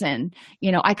X-Wings and,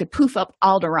 I could poof up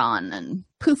Alderaan and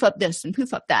poof up this and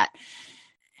poof up that.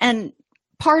 And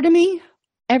part of me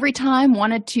every time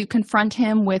wanted to confront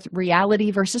him with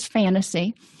reality versus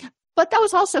fantasy, but that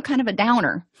was also kind of a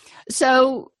downer.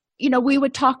 So, we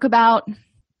would talk about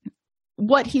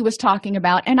what he was talking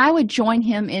about, and I would join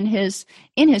him in his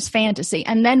fantasy,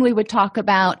 and then we would talk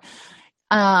about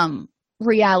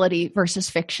reality versus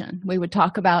fiction. We would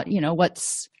talk about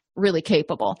what's really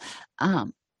capable,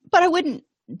 but I wouldn't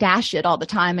dash it all the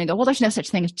time and go, well, there's no such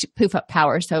thing as poof up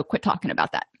power, so quit talking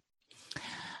about that.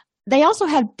 They also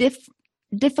have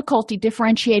difficulty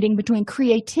differentiating between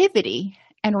creativity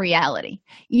and reality.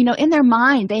 In their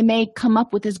mind, they may come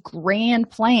up with this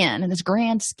grand plan and this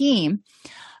grand scheme,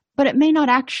 but it may not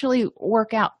actually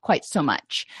work out quite so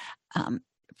much.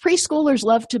 Preschoolers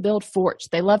love to build forts.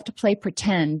 They love to play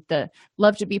pretend. They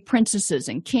love to be princesses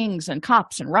and kings and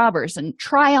cops and robbers and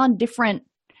try on different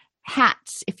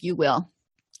hats, if you will.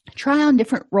 Try on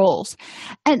different roles.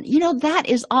 And, that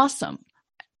is awesome.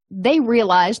 They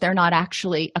realize they're not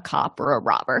actually a cop or a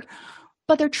robber,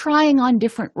 but they're trying on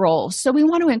different roles. So we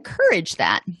want to encourage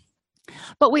that.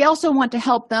 But we also want to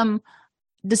help them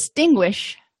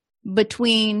distinguish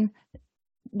between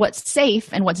what's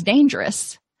safe and what's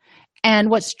dangerous, and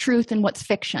what's truth and what's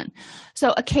fiction.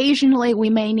 So occasionally we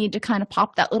may need to kind of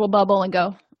pop that little bubble and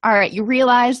go, all right, you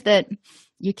realize that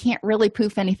you can't really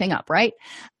poof anything up, right?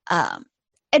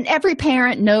 And every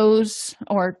parent knows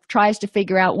or tries to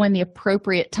figure out when the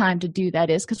appropriate time to do that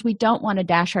is, because we don't want to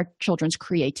dash our children's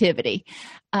creativity.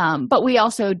 But we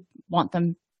also want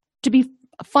them to be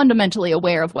fundamentally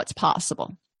aware of what's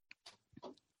possible.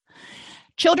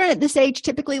 Children at this age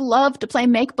typically love to play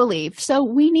make-believe, so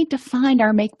we need to find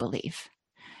our make-believe.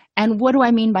 And what do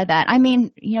I mean by that? I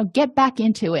mean, get back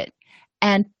into it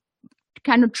and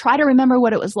kind of try to remember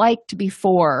what it was like to be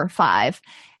 4 or 5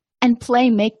 and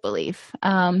play make-believe.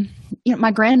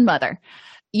 My grandmother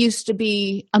used to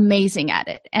be amazing at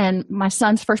it, and my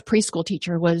son's first preschool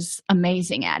teacher was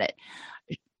amazing at it.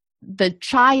 The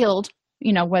child,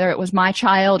 whether it was my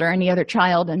child or any other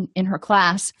child in her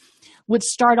class, would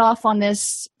start off on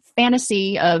this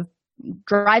fantasy of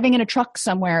driving in a truck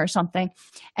somewhere or something,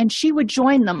 and she would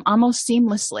join them almost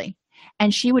seamlessly,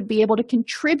 and she would be able to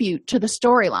contribute to the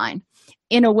storyline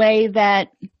in a way that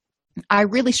I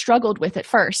really struggled with at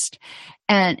first.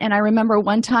 And I remember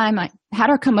one time I had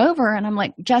her come over, and I'm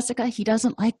like, Jessica, he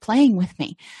doesn't like playing with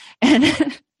me.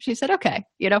 And she said, okay,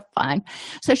 fine.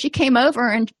 So she came over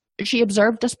and she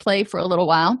observed us play for a little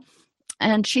while,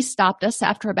 and she stopped us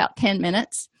after about 10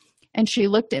 minutes. And she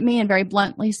looked at me and very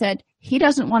bluntly said, he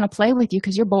doesn't want to play with you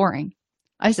because you're boring.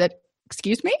 I said,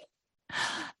 excuse me?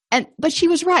 But she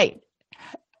was right.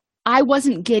 I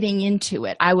wasn't getting into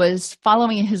it. I was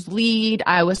following his lead.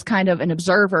 I was kind of an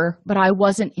observer, but I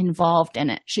wasn't involved in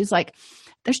it. She's like,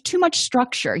 there's too much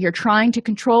structure. You're trying to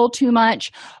control too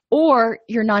much, or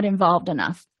you're not involved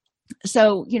enough.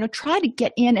 So, try to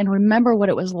get in and remember what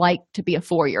it was like to be a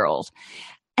 4-year-old.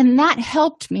 And that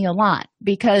helped me a lot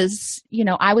because,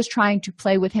 I was trying to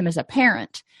play with him as a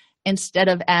parent instead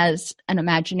of as an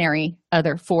imaginary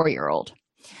other 4-year-old.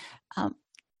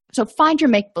 So find your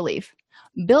make-believe.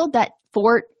 Build that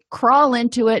fort, crawl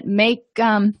into it, make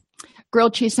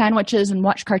grilled cheese sandwiches and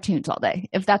watch cartoons all day,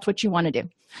 if that's what you want to do.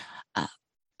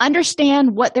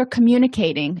 Understand what they're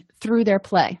communicating through their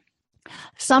play.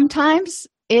 Sometimes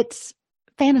it's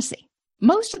fantasy.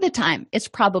 Most of the time, it's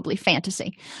probably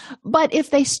fantasy. But if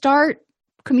they start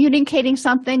communicating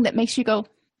something that makes you go,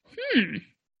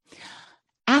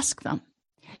 ask them.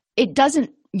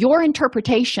 Your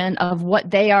interpretation of what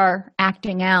they are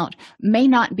acting out may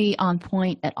not be on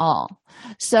point at all.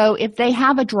 So if they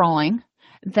have a drawing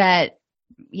that,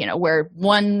 where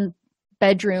one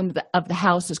bedroom of the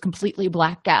house is completely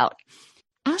blacked out,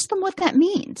 ask them what that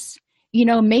means.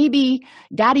 Maybe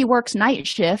daddy works night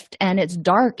shift and it's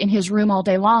dark in his room all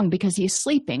day long because he's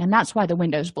sleeping, and that's why the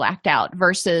window's blacked out,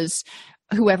 versus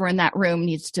whoever in that room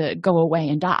needs to go away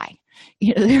and die.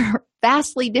 There are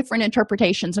vastly different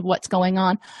interpretations of what's going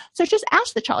on. So just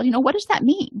ask the child, what does that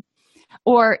mean?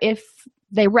 Or if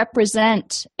they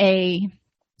represent a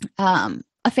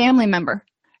family member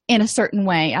in a certain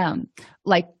way,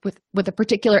 like with a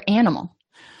particular animal,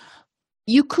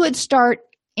 you could start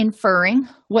inferring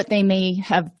what they may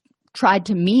have tried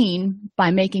to mean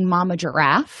by making mom a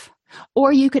giraffe,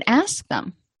 or you could ask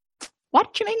them, why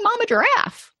did you make mom a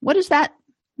giraffe? What does that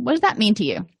mean to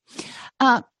you?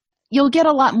 You'll get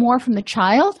a lot more from the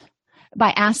child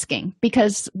by asking,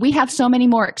 because we have so many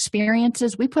more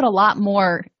experiences. We put a lot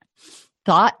more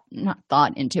not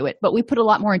thought into it, but we put a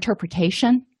lot more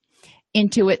interpretation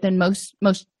into it than most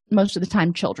of the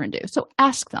time children do. So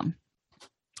ask them.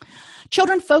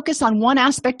 Children focus on one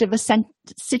aspect of a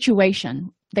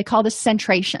situation. They call this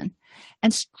centration.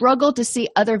 and struggle to see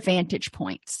other vantage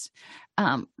points.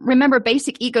 Remember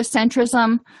basic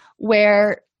egocentrism,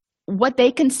 where what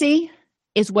they can see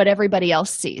is what everybody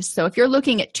else sees. So if you're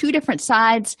looking at two different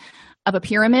sides of a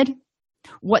pyramid,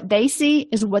 what they see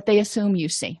is what they assume you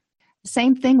see.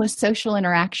 Same thing with social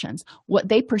interactions. What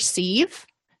they perceive,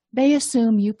 they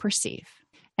assume you perceive.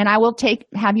 And I will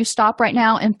have you stop right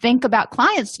now and think about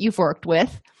clients you've worked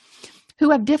with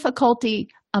who have difficulty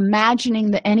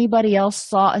imagining that anybody else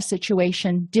saw a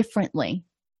situation differently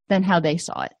than how they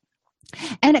saw it.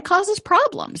 And it causes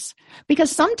problems because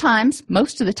sometimes,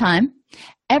 most of the time,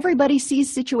 everybody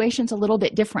sees situations a little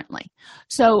bit differently.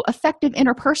 So effective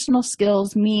interpersonal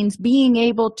skills means being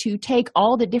able to take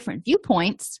all the different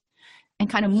viewpoints and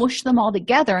kind of mush them all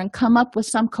together and come up with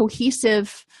some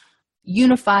cohesive,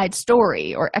 unified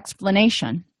story or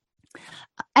explanation.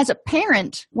 As a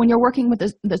parent, when you're working with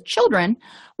the children,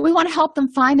 we want to help them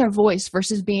find their voice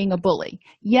versus being a bully.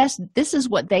 Yes, this is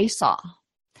what they saw.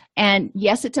 And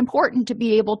yes, it's important to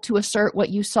be able to assert what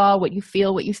you saw, what you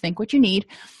feel, what you think, what you need.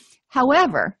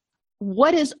 However,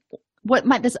 what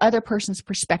might this other person's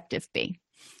perspective be?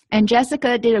 And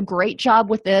Jessica did a great job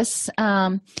with this.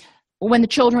 When the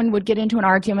children would get into an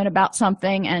argument about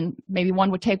something and maybe one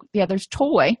would take the other's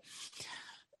toy,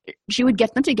 she would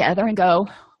get them together and go,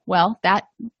 well, that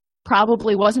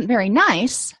probably wasn't very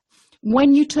nice.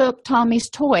 When you took Tommy's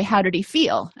toy, how did he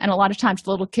feel? And a lot of times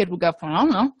the little kid would go, I don't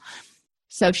know.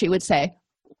 So she would say,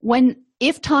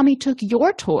 if Tommy took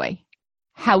your toy,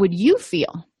 how would you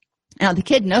feel? Now the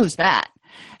kid knows that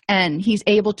and he's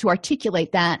able to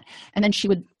articulate that. And then she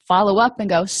would follow up and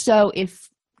go, so if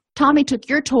Tommy took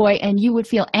your toy and you would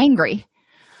feel angry,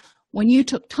 when you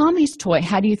took Tommy's toy,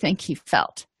 how do you think he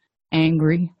felt?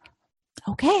 Angry.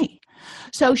 Okay.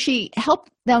 So she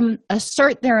helped them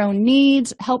assert their own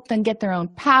needs, help them get their own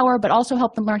power, but also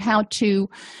help them learn how to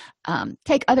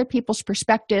take other people's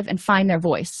perspective and find their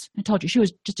voice. I told you she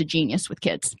was just a genius with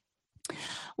kids.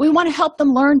 We want to help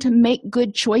them learn to make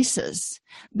good choices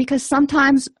because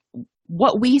sometimes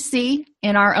what we see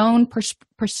in our own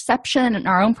perception and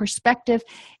our own perspective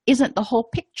isn't the whole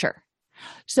picture.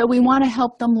 So we want to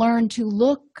help them learn to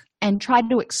look and try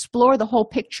to explore the whole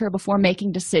picture before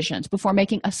making decisions, before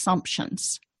making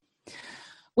assumptions.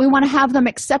 We want to have them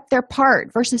accept their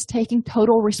part versus taking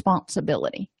total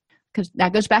responsibility, because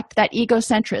that goes back to that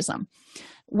egocentrism.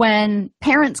 When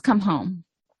parents come home,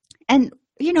 and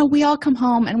we all come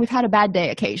home and we've had a bad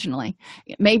day occasionally.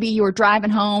 Maybe you were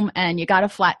driving home and you got a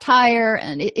flat tire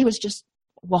and it was just,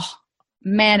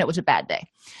 it was a bad day.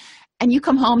 And you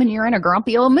come home and you're in a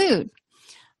grumpy old mood.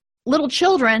 Little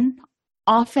children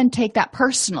often take that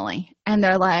personally and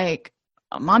they're like,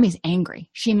 mommy's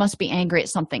angry. She must be angry at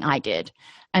something I did.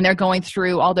 And they're going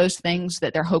through all those things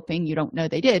that they're hoping you don't know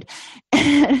they did.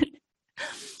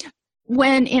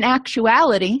 When in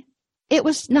actuality, it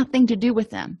was nothing to do with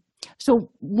them. So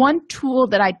one tool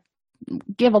that I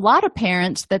give a lot of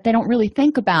parents that they don't really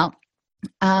think about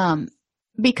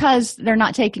because they're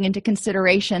not taking into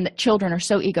consideration that children are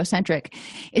so egocentric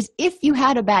is if you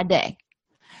had a bad day,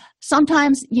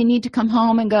 sometimes you need to come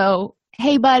home and go,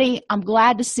 hey, buddy, I'm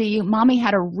glad to see you. Mommy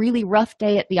had a really rough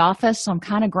day at the office, so I'm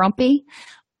kind of grumpy.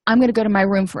 I'm going to go to my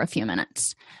room for a few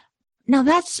minutes. Now,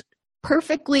 that's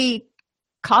perfectly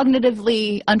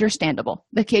cognitively understandable.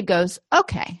 The kid goes,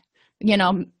 okay,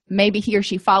 maybe he or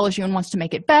she follows you and wants to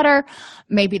make it better.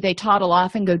 Maybe they toddle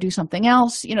off and go do something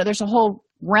else. There's a whole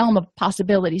realm of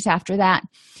possibilities after that.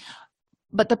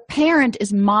 But the parent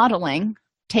is modeling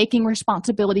taking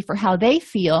responsibility for how they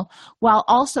feel while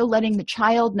also letting the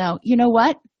child know, you know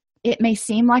what? It may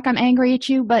seem like I'm angry at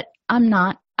you, but I'm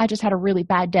not. I just had a really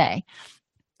bad day.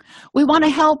 We want to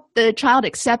help the child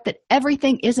accept that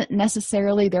everything isn't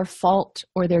necessarily their fault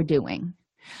or their doing.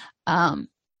 And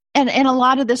a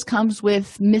lot of this comes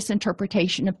with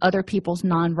misinterpretation of other people's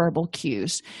nonverbal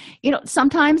cues.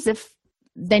 Sometimes if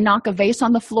they knock a vase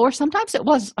on the floor, sometimes it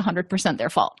was 100% their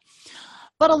fault.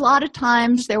 But a lot of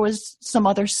times there was some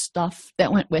other stuff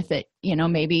that went with it.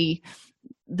 Maybe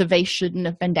the vase shouldn't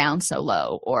have been down so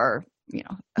low or,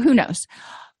 who knows.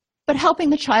 But helping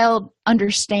the child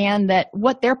understand that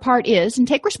what their part is and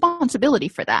take responsibility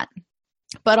for that,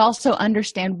 but also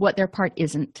understand what their part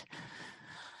isn't.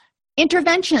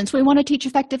 Interventions, we want to teach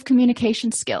effective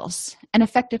communication skills and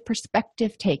effective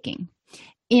perspective taking.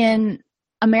 In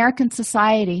American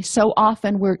society, so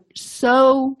often we're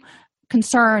so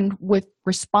concerned with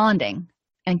responding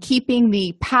and keeping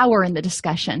the power in the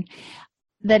discussion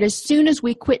that as soon as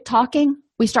we quit talking,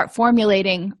 we start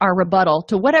formulating our rebuttal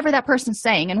to whatever that person's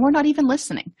saying, and we're not even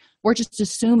listening. We're just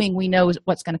assuming we know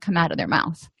what's going to come out of their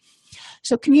mouth.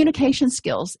 So communication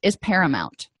skills is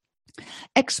paramount.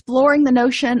 Exploring the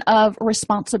notion of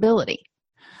responsibility.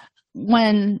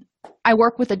 When I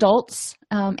work with adults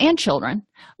and children,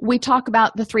 we talk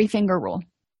about the 3-finger rule.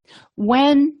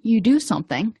 When you do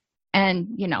something and,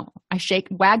 I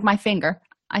wag my finger,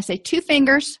 I say 2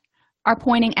 fingers are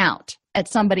pointing out at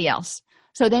somebody else.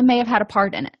 So they may have had a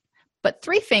part in it. But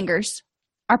 3 fingers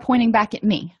are pointing back at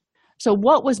me. So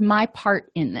what was my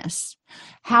part in this?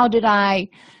 How did I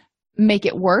make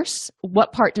it worse?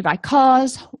 What part did I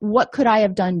cause? What could I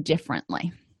have done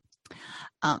differently?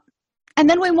 And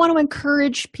then we want to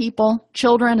encourage people,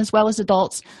 children as well as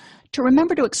adults, to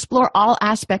remember to explore all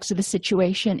aspects of the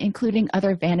situation, including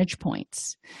other vantage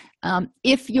points.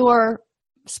 If your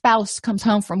spouse comes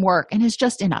home from work and is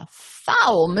just in a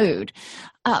foul mood,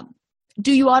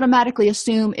 do you automatically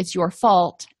assume it's your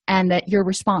fault and that you're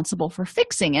responsible for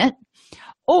fixing it?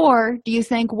 Or do you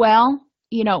think,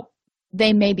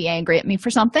 they may be angry at me for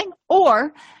something,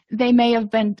 or they may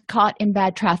have been caught in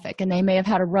bad traffic and they may have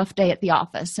had a rough day at the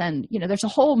office. And, there's a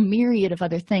whole myriad of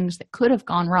other things that could have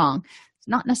gone wrong. It's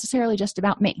not necessarily just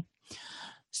about me.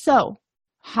 So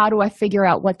how do I figure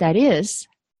out what that is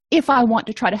if I want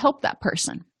to try to help that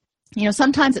person?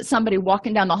 Sometimes it's somebody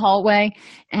walking down the hallway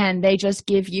and they just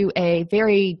give you a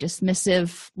very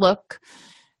dismissive look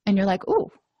and you're like, oh,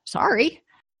 sorry,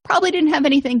 probably didn't have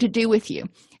anything to do with you.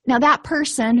 Now, that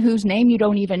person whose name you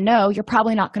don't even know, you're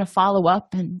probably not going to follow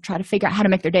up and try to figure out how to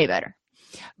make their day better.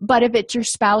 But if it's your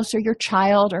spouse or your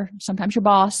child or sometimes your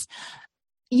boss,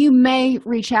 you may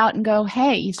reach out and go,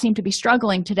 hey, you seem to be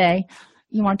struggling today.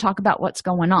 You want to talk about what's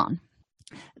going on.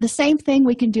 The same thing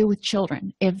we can do with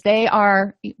children.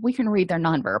 We can read their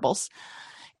nonverbals.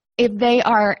 If they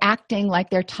are acting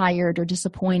like they're tired or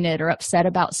disappointed or upset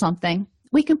about something,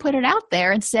 we can put it out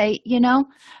there and say,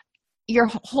 you're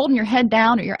holding your head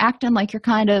down or you're acting like you're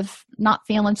kind of not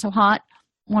feeling so hot,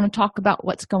 want to talk about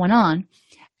what's going on.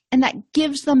 And that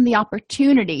gives them the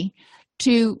opportunity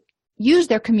to use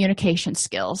their communication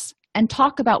skills and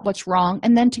talk about what's wrong.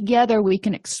 And then together we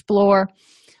can explore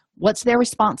what's their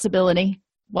responsibility,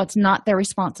 what's not their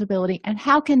responsibility, and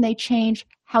how can they change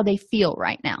how they feel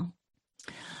right now.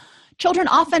 Children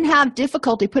often have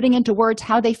difficulty putting into words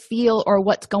how they feel or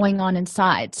what's going on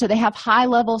inside. So they have high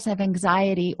levels of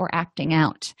anxiety or acting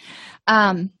out.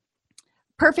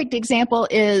 Perfect example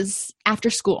is after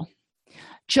school.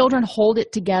 Children hold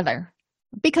it together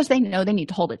because they know they need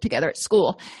to hold it together at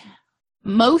school.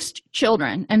 Most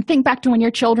children, and think back to when your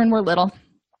children were little,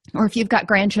 or if you've got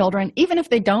grandchildren, even if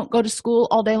they don't go to school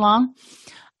all day long,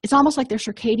 it's almost like their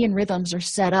circadian rhythms are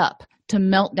set up to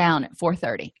melt down at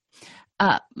 4:30.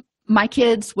 My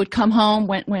kids would come home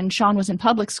when Sean was in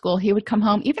public school. He would come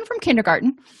home even from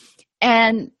kindergarten,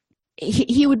 and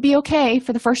he would be okay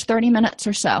for the first 30 minutes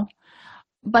or so.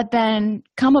 But then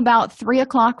come about 3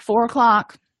 o'clock, 4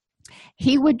 o'clock,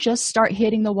 he would just start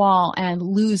hitting the wall and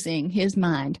losing his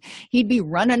mind. He'd be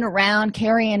running around,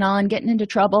 carrying on, getting into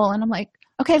trouble. And I'm like,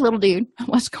 okay, little dude,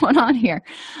 what's going on here?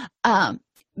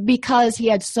 Because he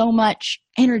had so much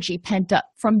energy pent up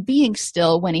from being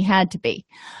still when he had to be.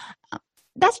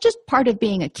 That's just part of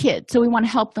being a kid. So we want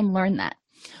to help them learn that.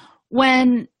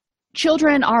 When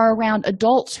children are around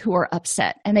adults who are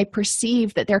upset and they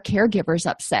perceive that their caregiver's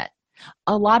upset,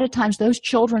 a lot of times those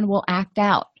children will act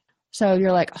out. So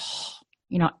you're like,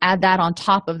 add that on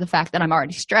top of the fact that I'm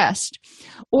already stressed.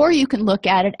 Or you can look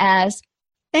at it as,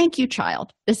 thank you,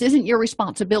 child. This isn't your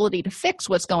responsibility to fix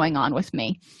what's going on with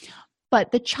me.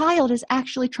 But the child is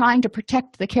actually trying to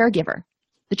protect the caregiver.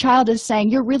 The child is saying,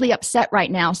 you're really upset right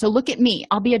now, so look at me.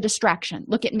 I'll be a distraction.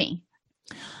 Look at me.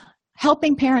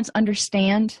 Helping parents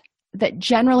understand that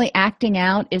generally acting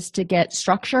out is to get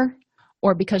structure,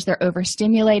 or because they're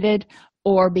overstimulated,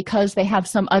 or because they have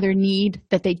some other need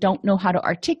that they don't know how to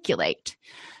articulate.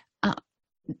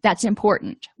 That's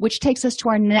important, which takes us to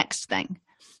our next thing.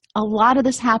 A lot of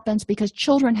this happens because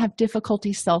children have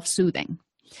difficulty self-soothing.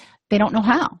 They don't know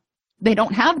how. They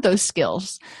don't have those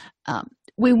skills.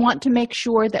 We want to make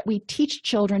sure that we teach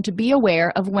children to be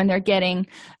aware of when they're getting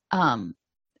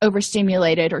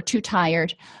overstimulated or too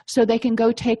tired so they can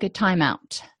go take a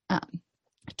timeout.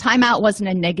 Timeout wasn't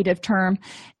a negative term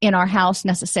in our house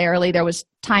necessarily. There was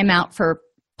timeout for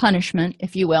punishment,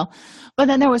 if you will. But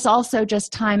then there was also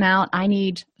just timeout. I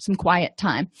need some quiet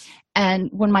time. And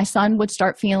when my son would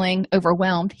start feeling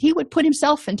overwhelmed, he would put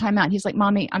himself in timeout. He's like,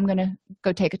 Mommy, I'm going to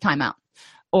go take a timeout.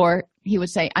 Or he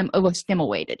would say, I'm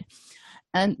overstimulated.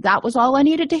 And that was all I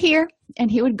needed to hear.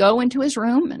 And he would go into his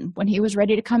room, and when he was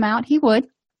ready to come out, he would.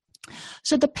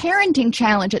 So the parenting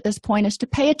challenge at this point is to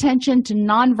pay attention to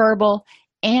nonverbal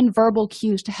and verbal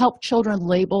cues to help children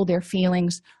label their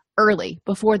feelings early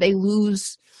before they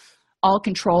lose all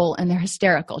control and they're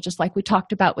hysterical, just like we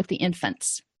talked about with the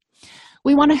infants.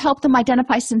 We want to help them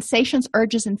identify sensations,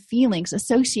 urges, and feelings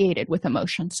associated with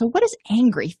emotion. So what does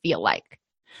angry feel like?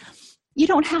 You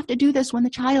don't have to do this when the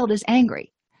child is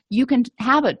angry. You can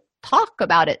have a talk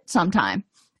about it sometime.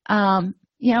 When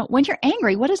you're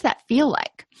angry, what does that feel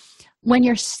like? When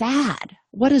you're sad,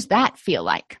 what does that feel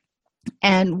like?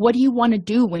 And what do you want to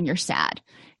do when you're sad?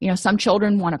 Some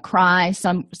children want to cry.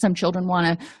 Some children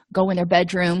want to go in their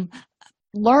bedroom.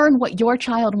 Learn what your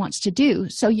child wants to do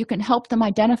so you can help them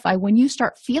identify when you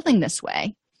start feeling this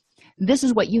way. This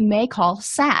is what you may call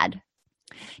sad.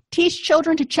 Teach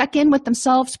children to check in with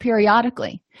themselves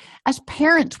periodically. As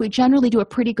parents, we generally do a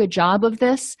pretty good job of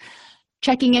this,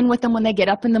 checking in with them when they get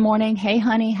up in the morning. Hey,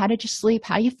 honey, how did you sleep?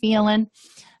 How you feeling?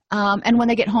 And when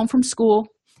they get home from school,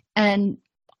 and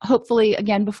hopefully,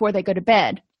 again, before they go to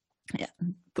bed,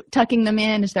 tucking them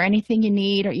in. Is there anything you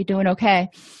need? Are you doing okay?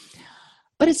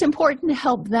 But it's important to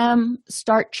help them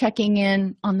start checking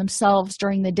in on themselves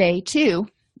during the day too,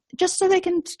 just so they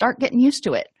can start getting used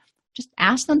to it. Just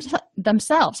ask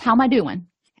themselves, how am I doing?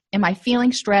 Am I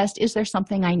feeling stressed? Is there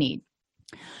something I need?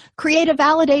 Create a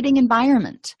validating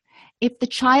environment. If the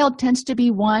child tends to be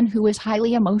one who is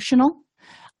highly emotional,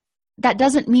 that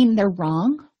doesn't mean they're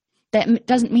wrong. That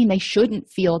doesn't mean they shouldn't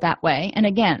feel that way. And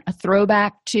again, a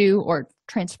throwback to or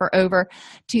transfer over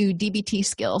to DBT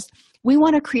skills. We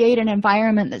want to create an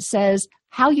environment that says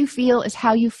how you feel is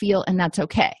how you feel, and that's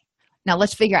okay. Now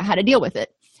let's figure out how to deal with it.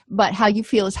 But how you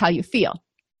feel is how you feel.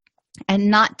 And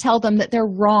not tell them that they're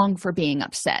wrong for being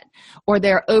upset or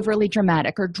they're overly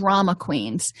dramatic or drama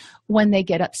queens when they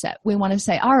get upset. We want to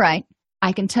say, all right,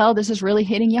 I can tell this is really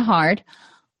hitting you hard.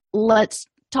 Let's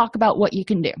talk about what you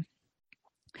can do.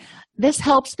 This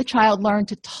helps the child learn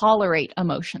to tolerate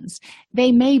emotions.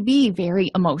 They may be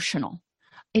very emotional.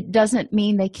 It doesn't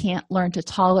mean they can't learn to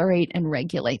tolerate and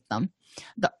regulate them.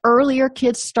 The earlier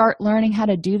kids start learning how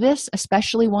to do this,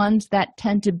 especially ones that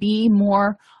tend to be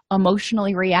more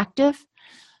emotionally reactive,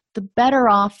 the better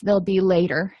off they'll be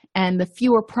later and the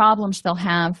fewer problems they'll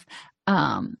have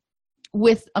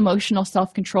with emotional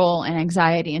self-control and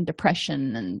anxiety and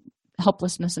depression and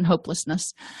helplessness and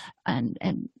hopelessness and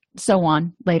so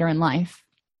on later in life.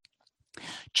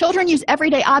 Children use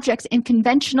everyday objects in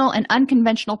conventional and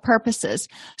unconventional purposes,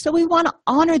 so we want to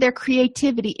honor their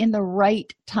creativity in the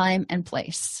right time and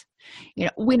place.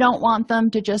 We don't want them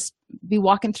to just be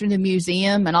walking through the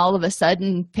museum and all of a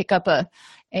sudden pick up a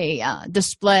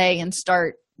display and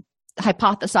start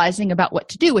hypothesizing about what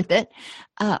to do with it.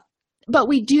 But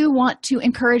we do want to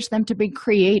encourage them to be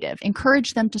creative,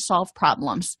 encourage them to solve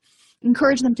problems,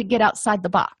 encourage them to get outside the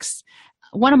box.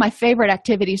 One of my favorite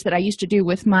activities that I used to do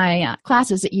with my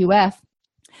classes at UF,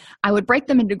 I would break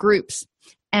them into groups,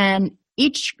 and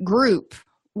each group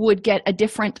would get a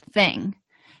different thing,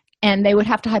 and they would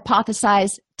have to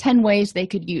hypothesize 10 ways they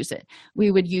could use it.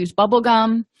 We would use bubble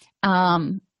gum,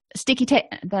 sticky tape,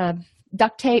 the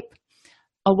duct tape,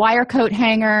 a wire coat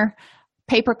hanger,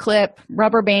 paper clip,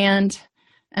 rubber band,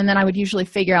 and then I would usually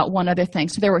figure out one other thing.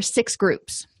 So there were 6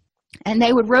 groups, and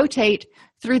they would rotate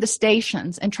through the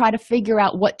stations and try to figure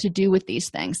out what to do with these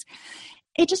things.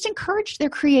 It just encouraged their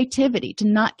creativity to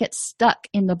not get stuck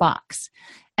in the box.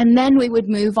 And then we would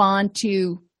move on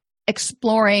to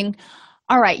exploring,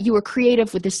 all right, you were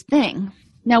creative with this thing.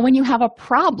 Now, when you have a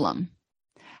problem,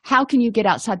 how can you get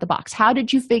outside the box? How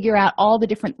did you figure out all the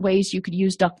different ways you could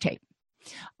use duct tape?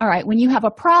 All right, when you have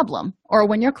a problem or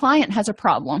when your client has a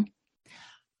problem,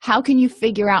 how can you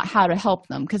figure out how to help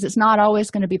them? Because it's not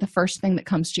always going to be the first thing that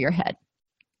comes to your head.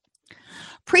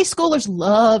 Preschoolers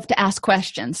love to ask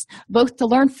questions, both to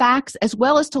learn facts as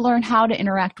well as to learn how to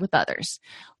interact with others.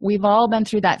 We've all been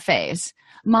through that phase.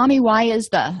 Mommy, why is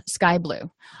the sky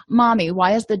blue? Mommy,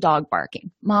 why is the dog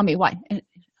barking? Mommy, why?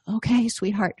 Okay,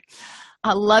 sweetheart,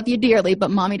 I love you dearly,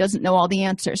 but Mommy doesn't know all the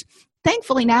answers.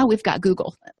 Thankfully, now we've got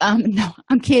Google. No,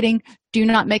 I'm kidding. Do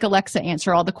not make Alexa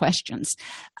answer all the questions.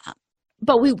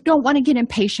 But we don't want to get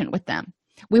impatient with them.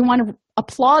 We want to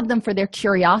applaud them for their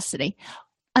curiosity.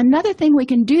 Another thing we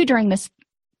can do during this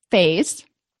phase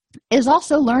is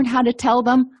also learn how to tell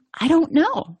them, I don't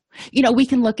know. We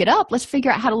can look it up. Let's figure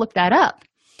out how to look that up.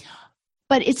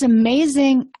 But it's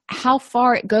amazing how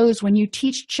far it goes when you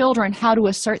teach children how to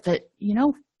assert that,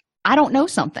 I don't know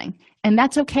something. And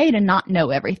that's okay to not know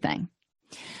everything.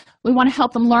 We want to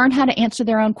help them learn how to answer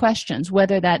their own questions,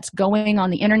 whether that's going on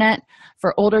the internet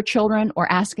for older children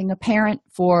or asking a parent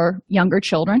for younger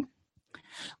children.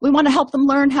 We want to help them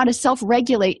learn how to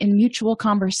self-regulate in mutual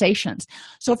conversations.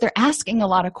 So if they're asking a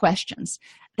lot of questions,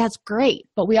 that's great.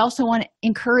 But we also want to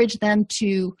encourage them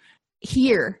to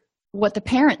hear what the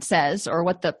parent says or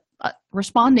what the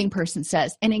responding person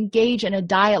says, and engage in a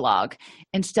dialogue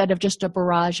instead of just a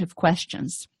barrage of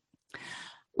questions.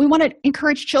 We want to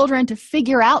encourage children to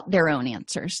figure out their own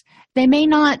answers. They may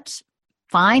not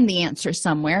find the answer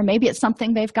somewhere. Maybe it's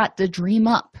something they've got to dream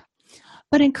up,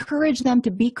 but encourage them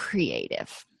to be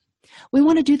creative. We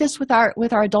want to do this with our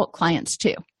adult clients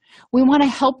too. We want to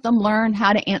help them learn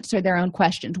how to answer their own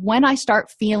questions. When I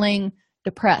start feeling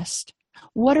depressed,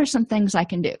 what are some things I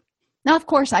can do? Now, of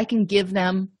course, I can give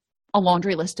them a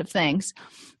laundry list of things,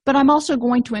 but I'm also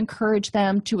going to encourage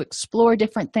them to explore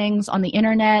different things on the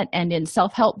internet and in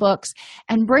self-help books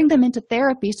and bring them into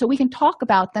therapy so we can talk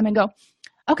about them and go,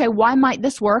 okay, why might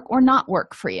this work or not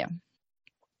work for you?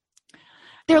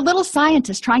 They're little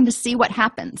scientists trying to see what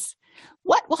happens.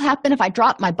 What will happen if I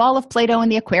drop my ball of Play-Doh in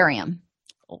the aquarium?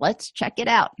 Let's check it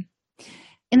out.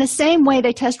 In the same way,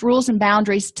 they test rules and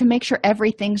boundaries to make sure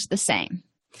everything's the same.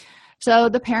 So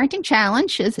the parenting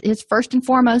challenge is first and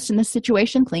foremost in this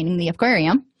situation, cleaning the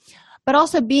aquarium, but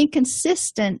also being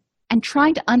consistent and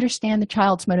trying to understand the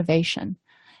child's motivation.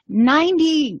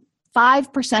 95%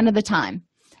 of the time,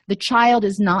 the child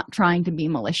is not trying to be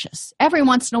malicious. Every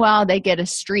once in a while, they get a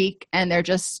streak and they're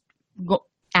just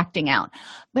acting out.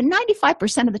 But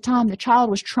 95% of the time, the child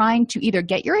was trying to either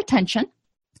get your attention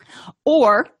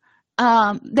or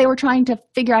they were trying to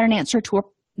figure out an answer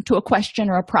to a question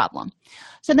or a problem.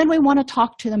 So then we want to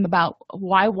talk to them about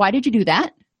why did you do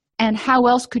that? And how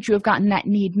else could you have gotten that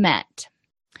need met?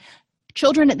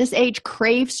 Children at this age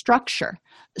crave structure.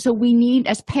 So we need,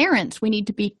 as parents, we need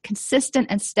to be consistent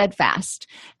and steadfast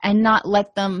and not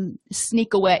let them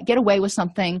get away with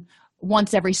something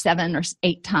once every 7 or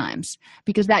 8 times,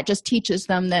 because that just teaches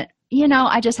them that,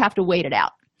 I just have to wait it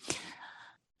out.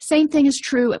 Same thing is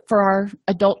true for our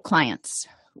adult clients.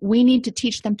 We need to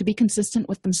teach them to be consistent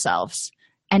with themselves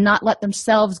and not let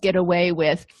themselves get away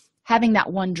with having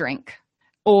that one drink.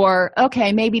 Or,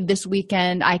 okay, maybe this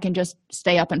weekend I can just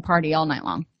stay up and party all night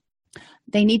long.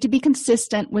 They need to be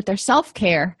consistent with their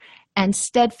self-care and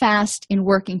steadfast in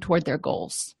working toward their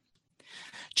goals.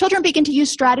 Children begin to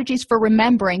use strategies for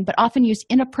remembering, but often use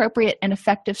inappropriate and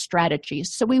effective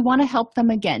strategies. So we want to help them,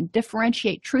 again,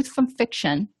 differentiate truth from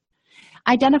fiction,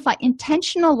 identify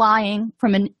intentional lying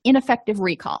from an ineffective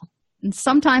recall. And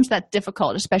sometimes that's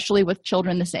difficult, especially with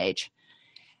children this age.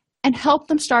 And help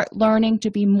them start learning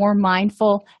to be more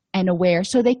mindful and aware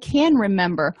so they can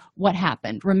remember what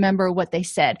happened, remember what they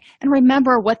said, and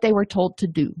remember what they were told to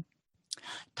do.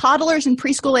 Toddlers and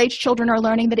preschool-age children are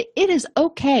learning that it is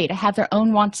okay to have their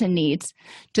own wants and needs,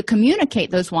 to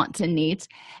communicate those wants and needs,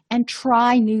 and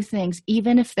try new things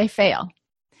even if they fail.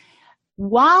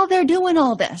 While they're doing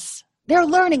all this, they're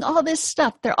learning all this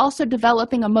stuff. They're also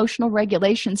developing emotional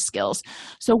regulation skills.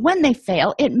 So when they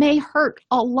fail, it may hurt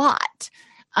a lot.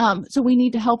 So we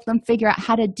need to help them figure out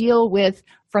how to deal with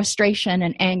frustration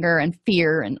and anger and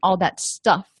fear and all that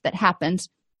stuff that happens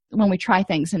when we try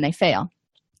things and they fail.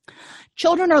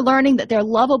 Children are learning that they're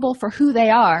lovable for who they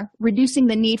are, reducing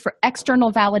the need for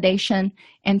external validation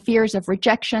and fears of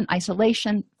rejection,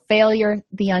 isolation, failure,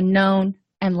 the unknown,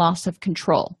 and loss of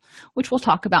control, which we'll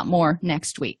talk about more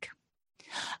next week.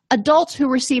 Adults who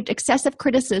received excessive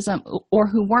criticism or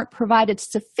who weren't provided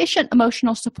sufficient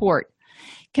emotional support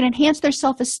can enhance their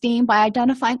self-esteem by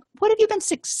identifying what have you been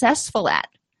successful at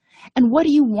and what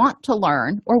do you want to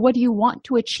learn or what do you want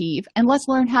to achieve, and let's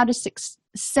learn how to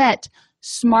set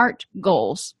SMART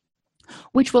goals,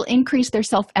 which will increase their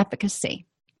self-efficacy.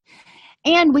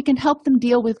 And we can help them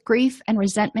deal with grief and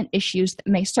resentment issues that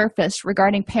may surface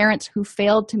regarding parents who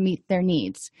failed to meet their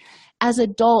needs. As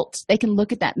adults, they can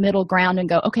look at that middle ground and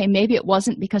go, okay, maybe it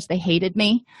wasn't because they hated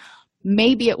me.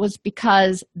 Maybe it was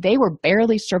because they were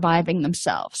barely surviving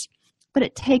themselves. But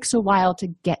it takes a while to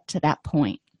get to that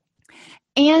point.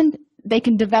 And they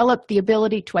can develop the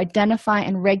ability to identify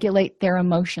and regulate their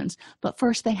emotions. But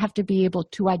first, they have to be able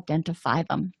to identify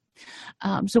them.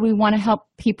 So we want to help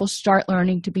people start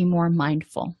learning to be more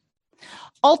mindful.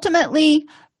 Ultimately,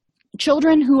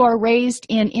 children who are raised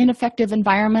in ineffective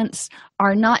environments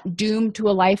are not doomed to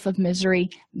a life of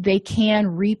misery. They can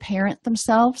reparent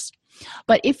themselves.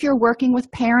 But if you're working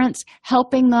with parents,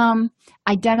 helping them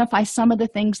identify some of the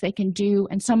things they can do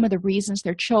and some of the reasons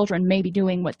their children may be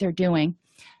doing what they're doing,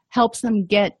 helps them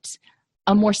get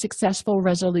a more successful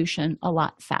resolution a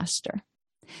lot faster.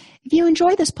 If you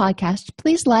enjoy this podcast,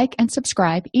 please like and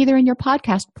subscribe either in your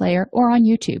podcast player or on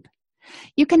YouTube.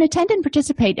 You can attend and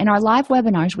participate in our live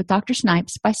webinars with Dr.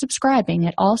 Snipes by subscribing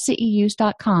at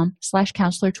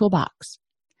allceus.com/counselor toolbox.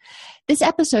 This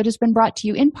episode has been brought to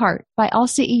you in part by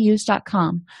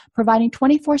allceus.com, providing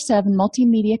 24/7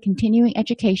 multimedia continuing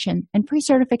education and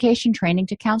pre-certification training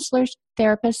to counselors,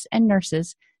 therapists, and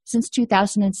nurses since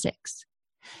 2006.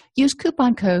 Use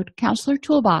coupon code Counselor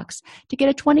Toolbox to get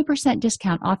a 20%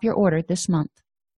 discount off your order this month.